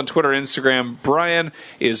Scoville on Twitter and Instagram. Brian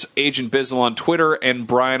is Agent Bizzle on Twitter and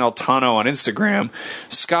Brian Altano on Instagram.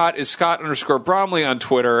 Scott is Scott_Bromley on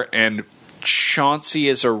Twitter, and Chauncey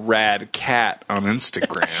is a rad cat on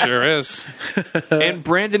Instagram. Sure is. And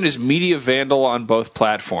Brandon is Media Vandal on both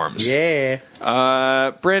platforms. Yeah.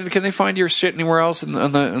 Brandon, can they find your shit anywhere else on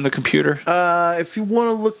the computer? If you want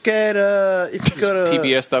to look at, if you go to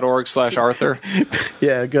pbs.org/Arthur.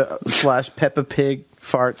 Yeah, go /Peppa Pig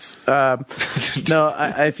farts.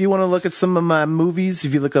 If you want to look at some of my movies,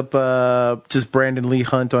 if you look up just Brandon Lee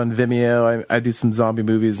Hunt on Vimeo, I do some zombie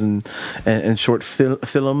movies and short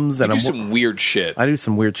films. You and do some weird shit. I do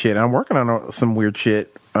some weird shit. I'm working on some weird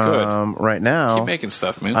shit right now. Keep making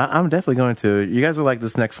stuff, man. I'm definitely going to. You guys will like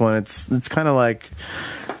this next one. It's kind of like,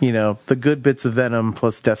 the good bits of Venom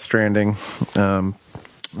plus Death Stranding.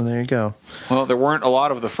 Well, there you go. Well, there weren't a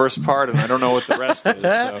lot of the first part, and I don't know what the rest is.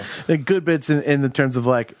 So. The good bits in the terms of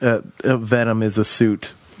Venom is a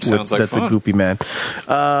suit. Sounds like that's fun. A goopy man.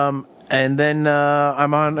 And then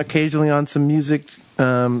I'm occasionally on some music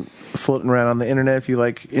floating around on the internet. If you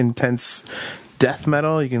like intense death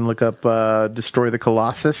metal, you can look up Destroy the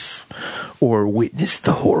Colossus or Witness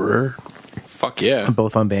the Horror. Fuck yeah.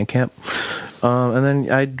 Both on Bandcamp. And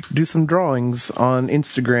then I do some drawings on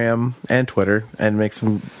Instagram and Twitter and make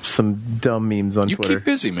some dumb memes on Twitter. You keep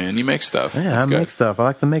busy, man. You make stuff. Yeah, That's I good. make stuff. I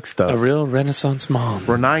like to make stuff. A real Renaissance mom.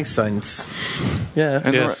 Renaissance. Yeah.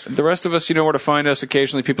 And Yes. the rest of us, you know where to find us.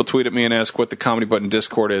 Occasionally people tweet at me and ask what the Comedy Button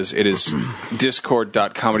Discord is. It is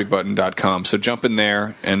discord.comedybutton.com. So jump in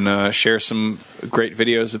there and share some great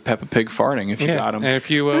videos of Peppa Pig farting if you got them. And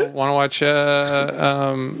if you want to watch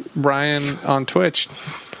Brian on Twitch,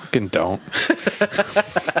 fucking don't.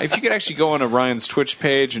 If you could actually go on to Ryan's Twitch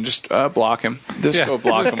page and just block him. Just go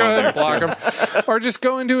block him on there. Block him. Or just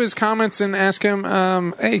go into his comments and ask him,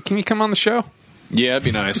 hey, can you come on the show? Yeah, it'd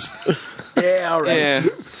be nice. Yeah, all right. Yeah.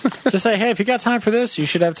 Just say, hey, if you got time for this, you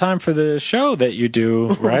should have time for the show that you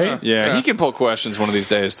do, right? Yeah, he can pull questions one of these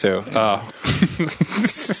days, too. Oh.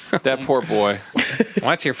 That poor boy.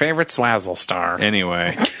 What's your favorite Swazzle star?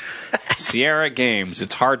 Anyway. Sierra Games.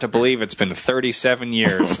 It's hard to believe it's been 37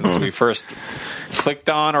 years since we first clicked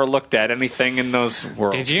on or looked at anything in those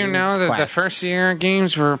worlds. Did you know that the first Sierra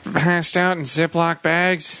Games were passed out in Ziploc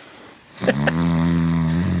bags?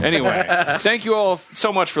 Anyway, thank you all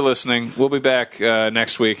so much for listening. We'll be back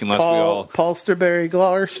next week unless we all... Paulsterberry,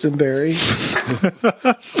 Glarstenberry.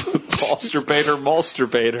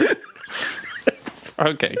 Malsterbater.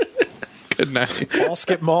 Okay. Good night. Mall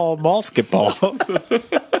skip ball.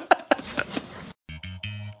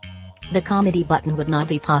 The Comedy Button would not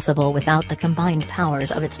be possible without the combined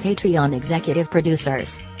powers of its Patreon executive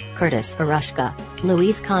producers, Curtis Arushka,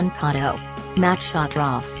 Luis Concato, Matt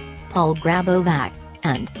Shotroff, Paul Grabovac,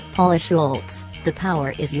 and Paula Schultz. The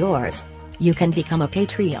power is yours. You can become a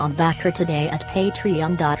Patreon backer today at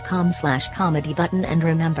patreon.com/comedybutton, and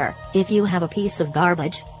remember, if you have a piece of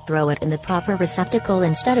garbage, throw it in the proper receptacle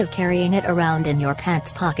instead of carrying it around in your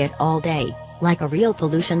pants pocket all day, like a real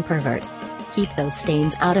pollution pervert. Keep those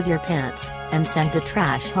stains out of your pants, and send the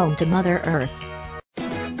trash home to Mother Earth.